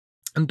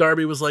 And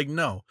Darby was like,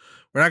 no,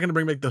 we're not going to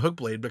bring back the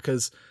Hookblade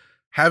because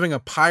having a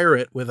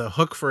pirate with a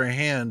hook for a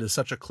hand is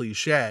such a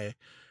cliche.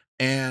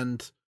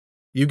 And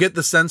you get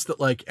the sense that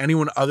like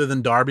anyone other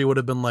than Darby would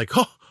have been like,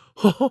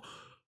 oh,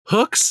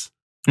 hooks?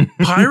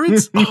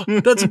 Pirates? Oh,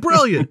 that's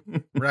brilliant.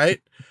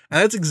 Right?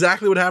 And that's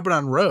exactly what happened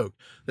on Rogue.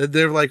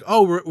 They're like,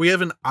 oh, we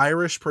have an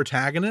Irish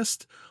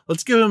protagonist.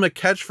 Let's give him a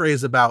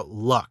catchphrase about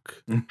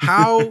luck.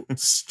 How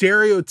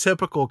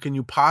stereotypical can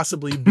you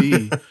possibly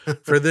be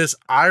for this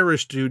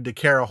Irish dude to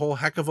care a whole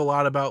heck of a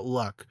lot about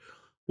luck?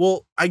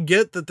 Well, I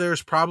get that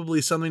there's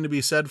probably something to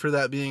be said for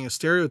that being a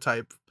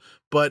stereotype,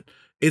 but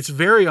it's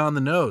very on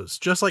the nose.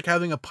 Just like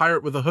having a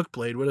pirate with a hook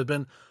blade would have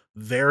been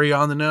very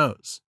on the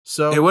nose.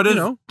 So, it would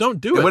have,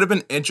 don't do it. It would have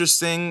been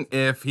interesting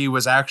if he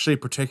was actually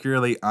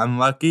particularly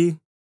unlucky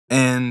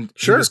and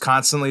he was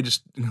constantly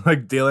just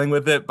like dealing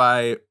with it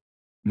by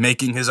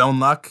making his own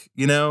luck,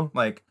 you know,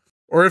 like,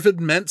 or if it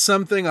meant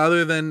something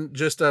other than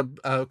just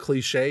a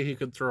cliche he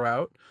could throw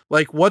out.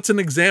 Like, what's an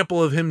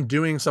example of him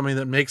doing something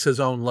that makes his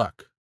own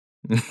luck?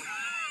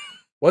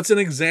 What's an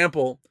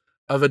example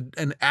of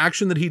an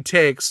action that he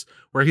takes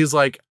where he's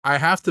like, I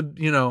have to,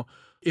 you know,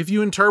 if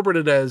you interpret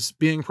it as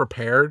being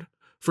prepared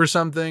for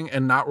something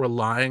and not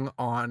relying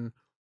on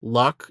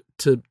luck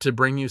to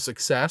bring you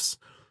success,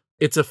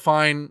 it's a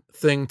fine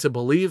thing to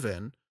believe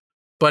in.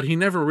 But he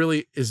never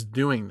really is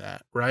doing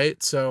that,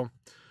 right? So,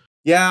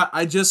 yeah,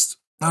 there's just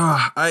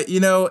not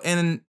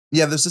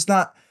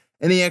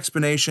any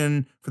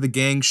explanation for the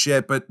gang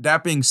shit. But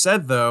that being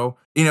said, though,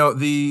 you know,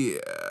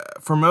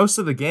 for most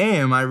of the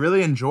game, I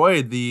really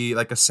enjoyed the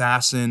like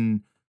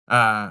assassin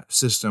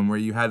system where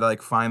you had to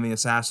like find the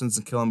assassins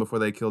and kill them before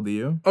they killed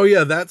you. Oh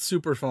yeah, that's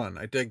super fun.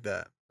 I dig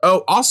that.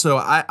 Oh, also,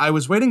 I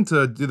was waiting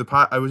to do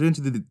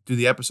do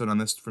the episode on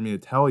this for me to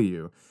tell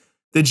you.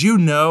 Did you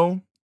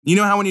know? You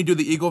know how when you do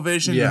the eagle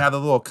vision, you have the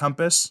little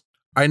compass?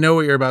 I know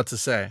what you're about to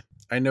say.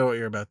 So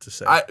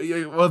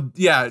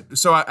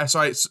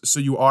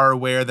you are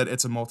aware that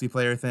it's a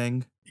multiplayer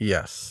thing?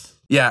 Yes.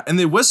 Yeah, and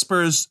the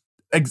whispers,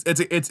 it's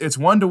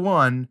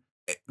 1-to-1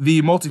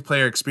 the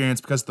multiplayer experience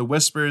because the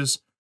whispers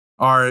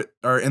are in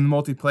the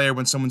multiplayer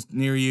when someone's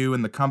near you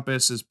and the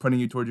compass is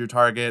putting you toward your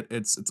target.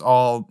 It's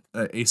all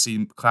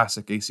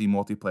classic AC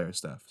multiplayer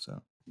stuff.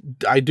 So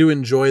I do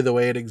enjoy the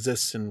way it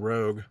exists in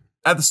Rogue.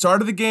 At the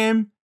start of the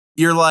game,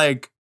 you're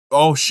like,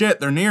 oh shit,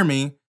 they're near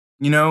me,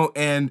 you know,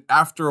 and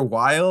after a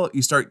while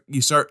you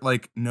start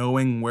like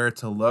knowing where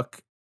to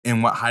look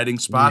and what hiding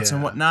spots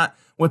and whatnot.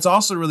 What's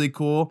also really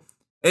cool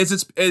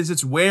is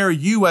it's where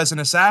you as an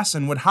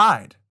assassin would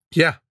hide.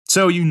 Yeah.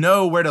 So you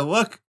know where to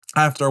look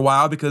after a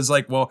while because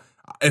like, well,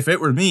 if it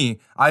were me,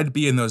 I'd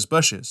be in those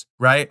bushes,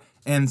 right?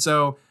 And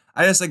so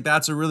I just think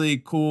that's a really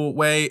cool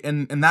way,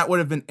 and that would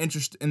have been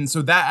interesting. And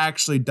so that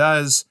actually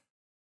does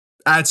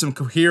add some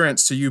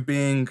coherence to you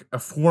being a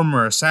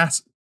former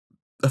assassin.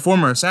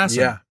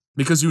 Yeah.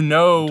 Because you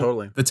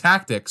know the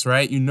tactics,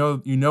 right? You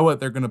know what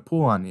they're going to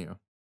pull on you.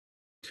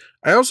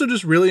 I also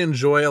just really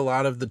enjoy a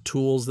lot of the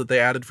tools that they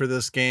added for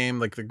this game.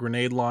 Like the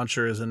grenade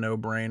launcher is a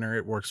no-brainer.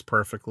 It works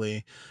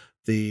perfectly.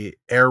 The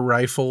air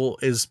rifle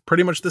is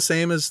pretty much the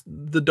same as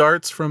the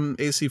darts from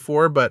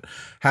AC4, but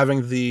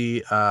having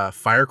the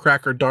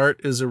firecracker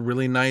dart is a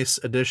really nice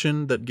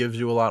addition that gives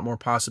you a lot more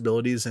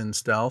possibilities in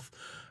stealth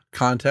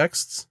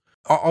contexts.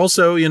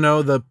 Also, you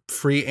know, the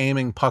free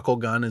aiming Puckle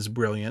gun is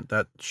brilliant.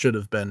 That should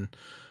have been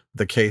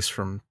the case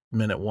from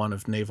minute one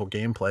of naval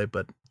gameplay,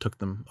 but took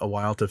them a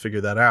while to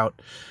figure that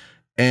out.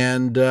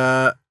 And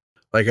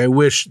like, I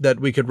wish that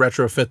we could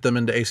retrofit them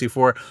into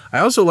AC4. I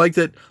also like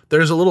that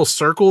there's a little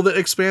circle that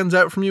expands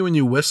out from you when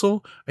you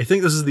whistle. I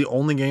think this is the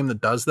only game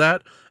that does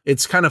that.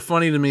 It's kind of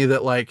funny to me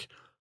that, like,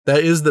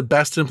 that is the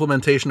best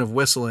implementation of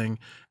whistling.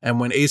 And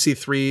when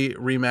AC3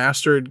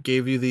 Remastered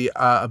gave you the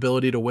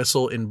ability to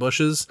whistle in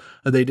bushes,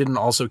 they didn't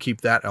also keep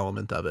that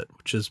element of it,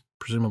 which is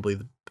presumably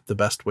the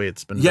best way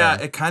it's been done.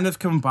 Yeah, it kind of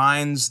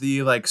combines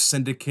the, like,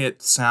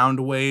 Syndicate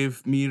sound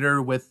wave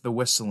meter with the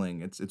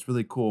whistling. It's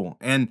really cool.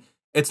 And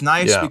it's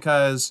nice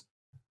because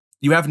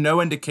you have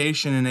no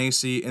indication in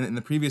AC in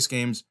the previous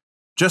games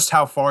just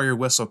how far your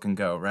whistle can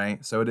go,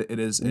 right? So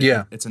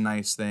it's a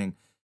nice thing.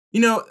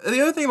 You know,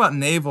 the other thing about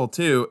naval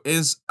too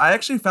is I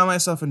actually found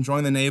myself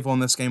enjoying the naval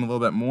in this game a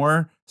little bit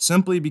more,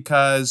 simply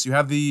because you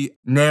have the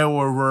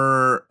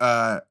narrower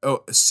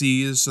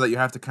seas, so that you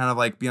have to kind of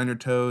like be on your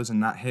toes and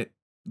not hit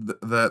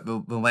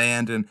the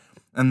land,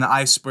 and the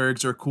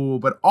icebergs are cool.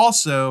 But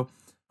also,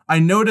 I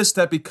noticed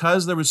that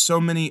because there was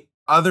so many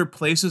other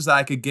places that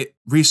I could get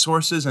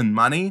resources and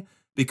money,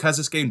 because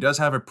this game does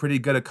have a pretty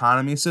good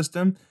economy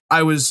system,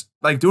 I was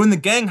like, doing the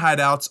gang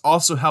hideouts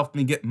also helped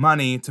me get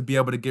money to be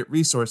able to get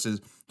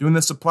resources. Doing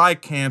the supply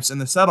camps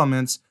and the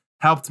settlements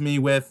helped me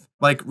with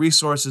like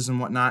resources and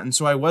whatnot. And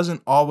so I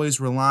wasn't always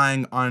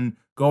relying on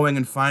going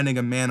and finding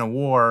a man of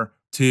war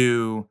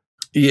to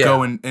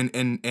go and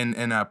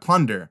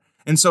plunder.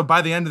 And so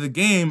by the end of the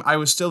game, I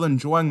was still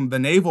enjoying the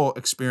naval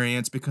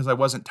experience because I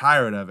wasn't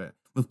tired of it.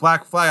 With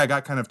Black Flag, I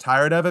got kind of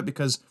tired of it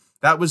because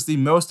that was the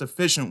most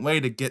efficient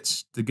way to get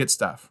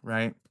stuff,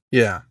 right?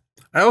 Yeah.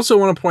 I also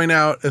want to point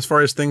out, as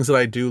far as things that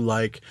I do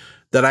like,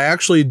 that I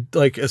actually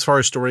like, as far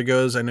as story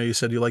goes, I know you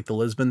said you like the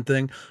Lisbon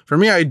thing. For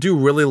me, I do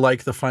really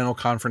like the final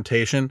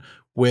confrontation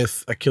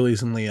with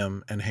Achilles and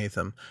Liam and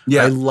Haytham.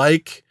 Yeah. I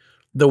like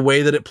the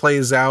way that it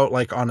plays out,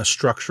 like on a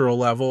structural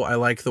level. I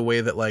like the way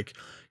that, like,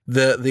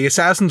 the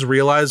assassins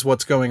realize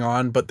what's going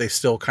on, but they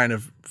still kind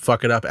of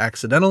fuck it up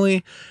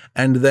accidentally.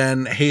 And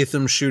then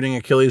Haytham shooting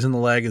Achilles in the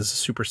leg is a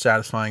super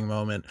satisfying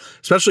moment,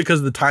 especially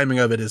because the timing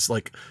of it is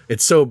like,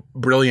 it's so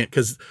brilliant,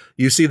 because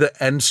you see the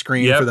end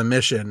screen for the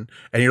mission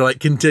and you're like,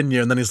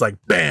 continue. And then he's like,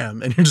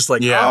 bam. And you're just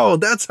like, oh,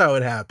 that's how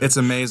it happened. It's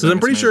amazing. So I'm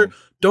pretty sure,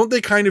 don't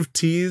they kind of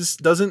tease,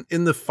 doesn't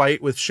in the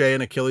fight with Shay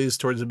and Achilles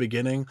towards the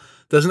beginning,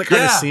 doesn't it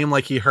kind of seem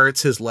like he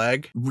hurts his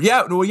leg?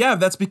 Yeah, well, yeah,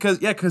 that's because,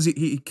 because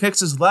he kicks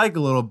his leg a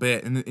little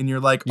bit, and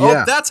you're like,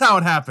 oh, that's how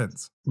it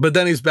happens. But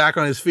then he's back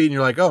on his feet, and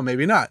you're like, oh,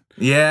 maybe not.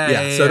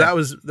 Yeah. So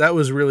that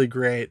was really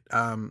great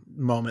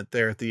moment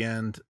there at the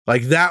end.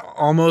 Like that,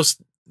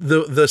 almost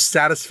the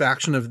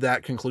satisfaction of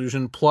that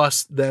conclusion,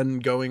 plus then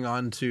going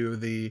on to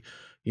the,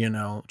 you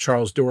know,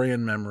 Charles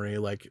Dorian memory,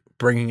 like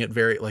bringing it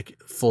very like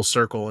full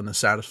circle in a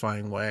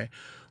satisfying way.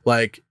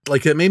 Like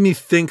it made me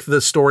think the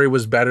story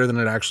was better than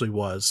it actually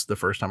was the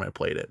first time I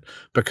played it,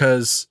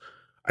 because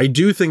I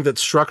do think that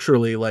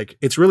structurally, like,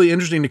 it's really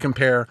interesting to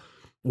compare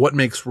what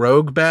makes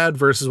Rogue bad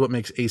versus what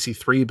makes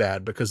AC3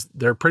 bad, because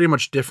they're pretty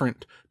much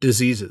different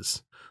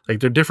diseases. Like,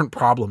 they're different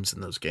problems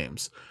in those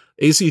games.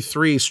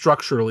 AC3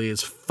 structurally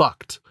is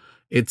fucked.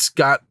 It's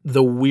got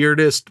the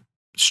weirdest,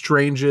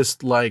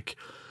 strangest, like,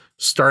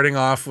 starting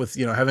off with,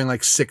 you know, having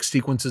like 6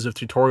 sequences of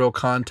tutorial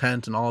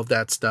content and all of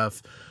that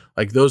stuff.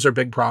 Like, those are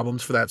big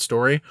problems for that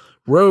story.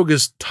 Rogue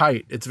is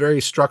tight. It's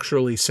very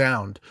structurally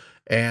sound,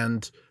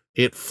 and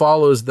it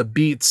follows the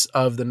beats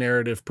of the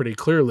narrative pretty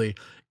clearly.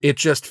 It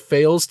just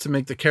fails to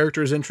make the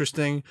characters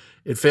interesting.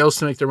 It fails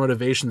to make their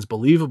motivations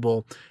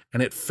believable,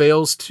 and it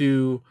fails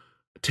to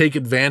take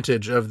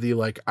advantage of the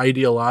like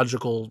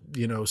ideological,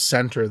 you know,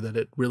 center that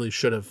it really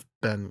should have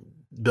been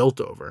built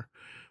over.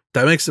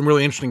 That makes some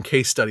really interesting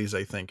case studies,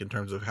 I think, in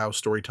terms of how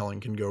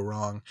storytelling can go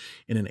wrong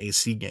in an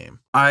AC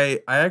game. I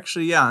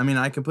actually, yeah, I mean,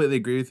 I completely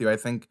agree with you. I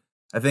think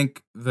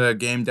the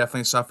game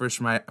definitely suffers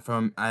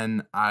from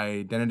an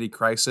identity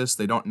crisis.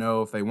 They don't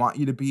know if they want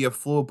you to be a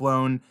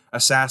full-blown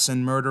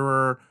assassin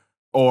murderer,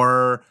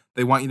 or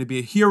they want you to be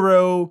a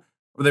hero,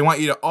 or they want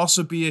you to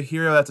also be a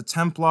hero that's a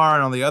Templar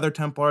and all the other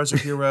Templars are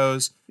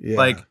heroes.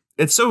 Like,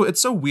 it's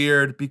so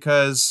weird,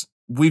 because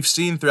we've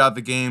seen throughout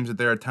the games that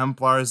there are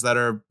Templars that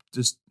are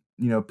just,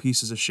 you know,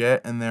 pieces of shit,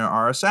 and there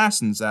are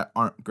assassins that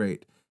aren't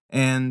great.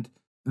 And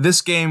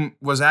this game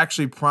was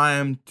actually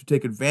primed to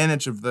take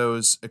advantage of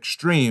those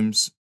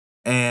extremes.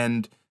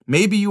 And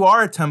maybe you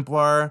are a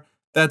Templar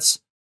that's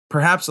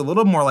perhaps a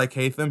little more like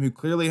Haytham, who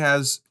clearly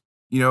has,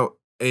 you know,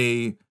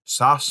 a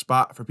soft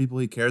spot for people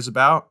he cares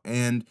about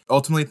and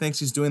ultimately thinks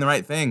he's doing the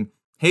right thing.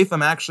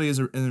 Haytham actually is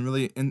in a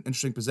really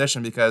interesting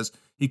position, because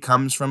he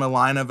comes from a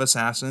line of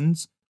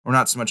assassins or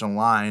not so much a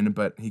line,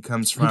 but he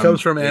comes from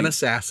an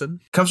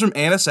assassin. Comes from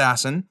an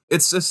assassin.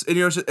 It's just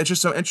it's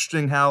just so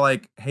interesting how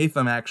like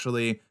Haytham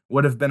actually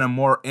would have been a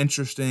more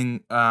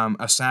interesting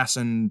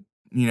assassin,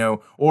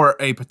 or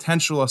a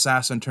potential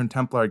assassin turned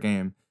Templar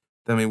game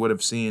than we would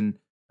have seen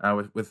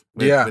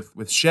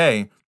with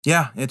Shay.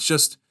 Yeah, it's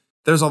just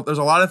there's a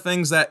lot of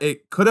things that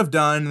it could have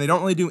done. They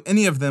don't really do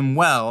any of them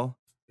well.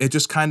 It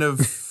just kind of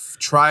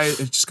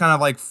it just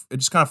kind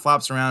of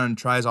flops around and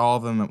tries all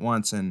of them at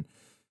once. And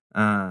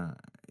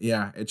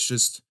it's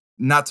just,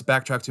 not to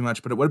backtrack too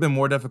much, but it would have been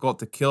more difficult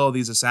to kill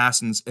these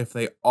assassins if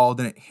they all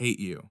didn't hate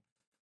you.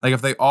 Like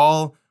if they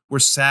all were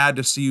sad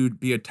to see you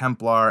be a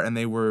Templar, and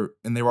they were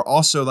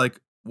also like,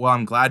 well,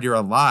 I'm glad you're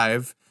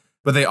alive,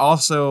 but they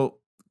also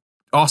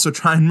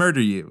try and murder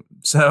you.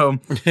 So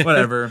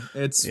whatever.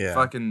 It's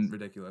fucking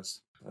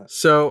ridiculous.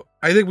 So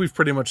I think we've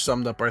pretty much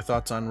summed up our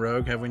thoughts on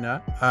Rogue, have we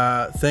not?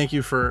 Thank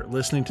you for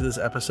listening to this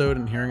episode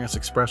and hearing us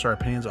express our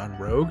opinions on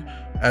Rogue.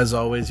 As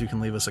always, you can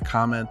leave us a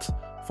comment,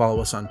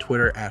 follow us on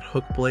Twitter at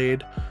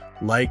Hookblade,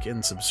 like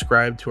and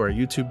subscribe to our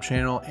YouTube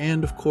channel,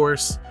 and of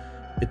course,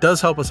 it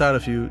does help us out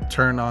if you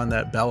turn on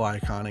that bell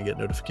icon and get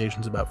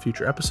notifications about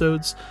future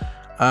episodes.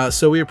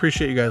 So we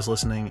appreciate you guys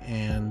listening,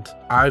 and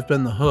I've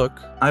been the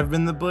Hook. I've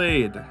been the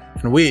Blade.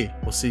 And we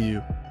will see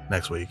you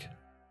next week.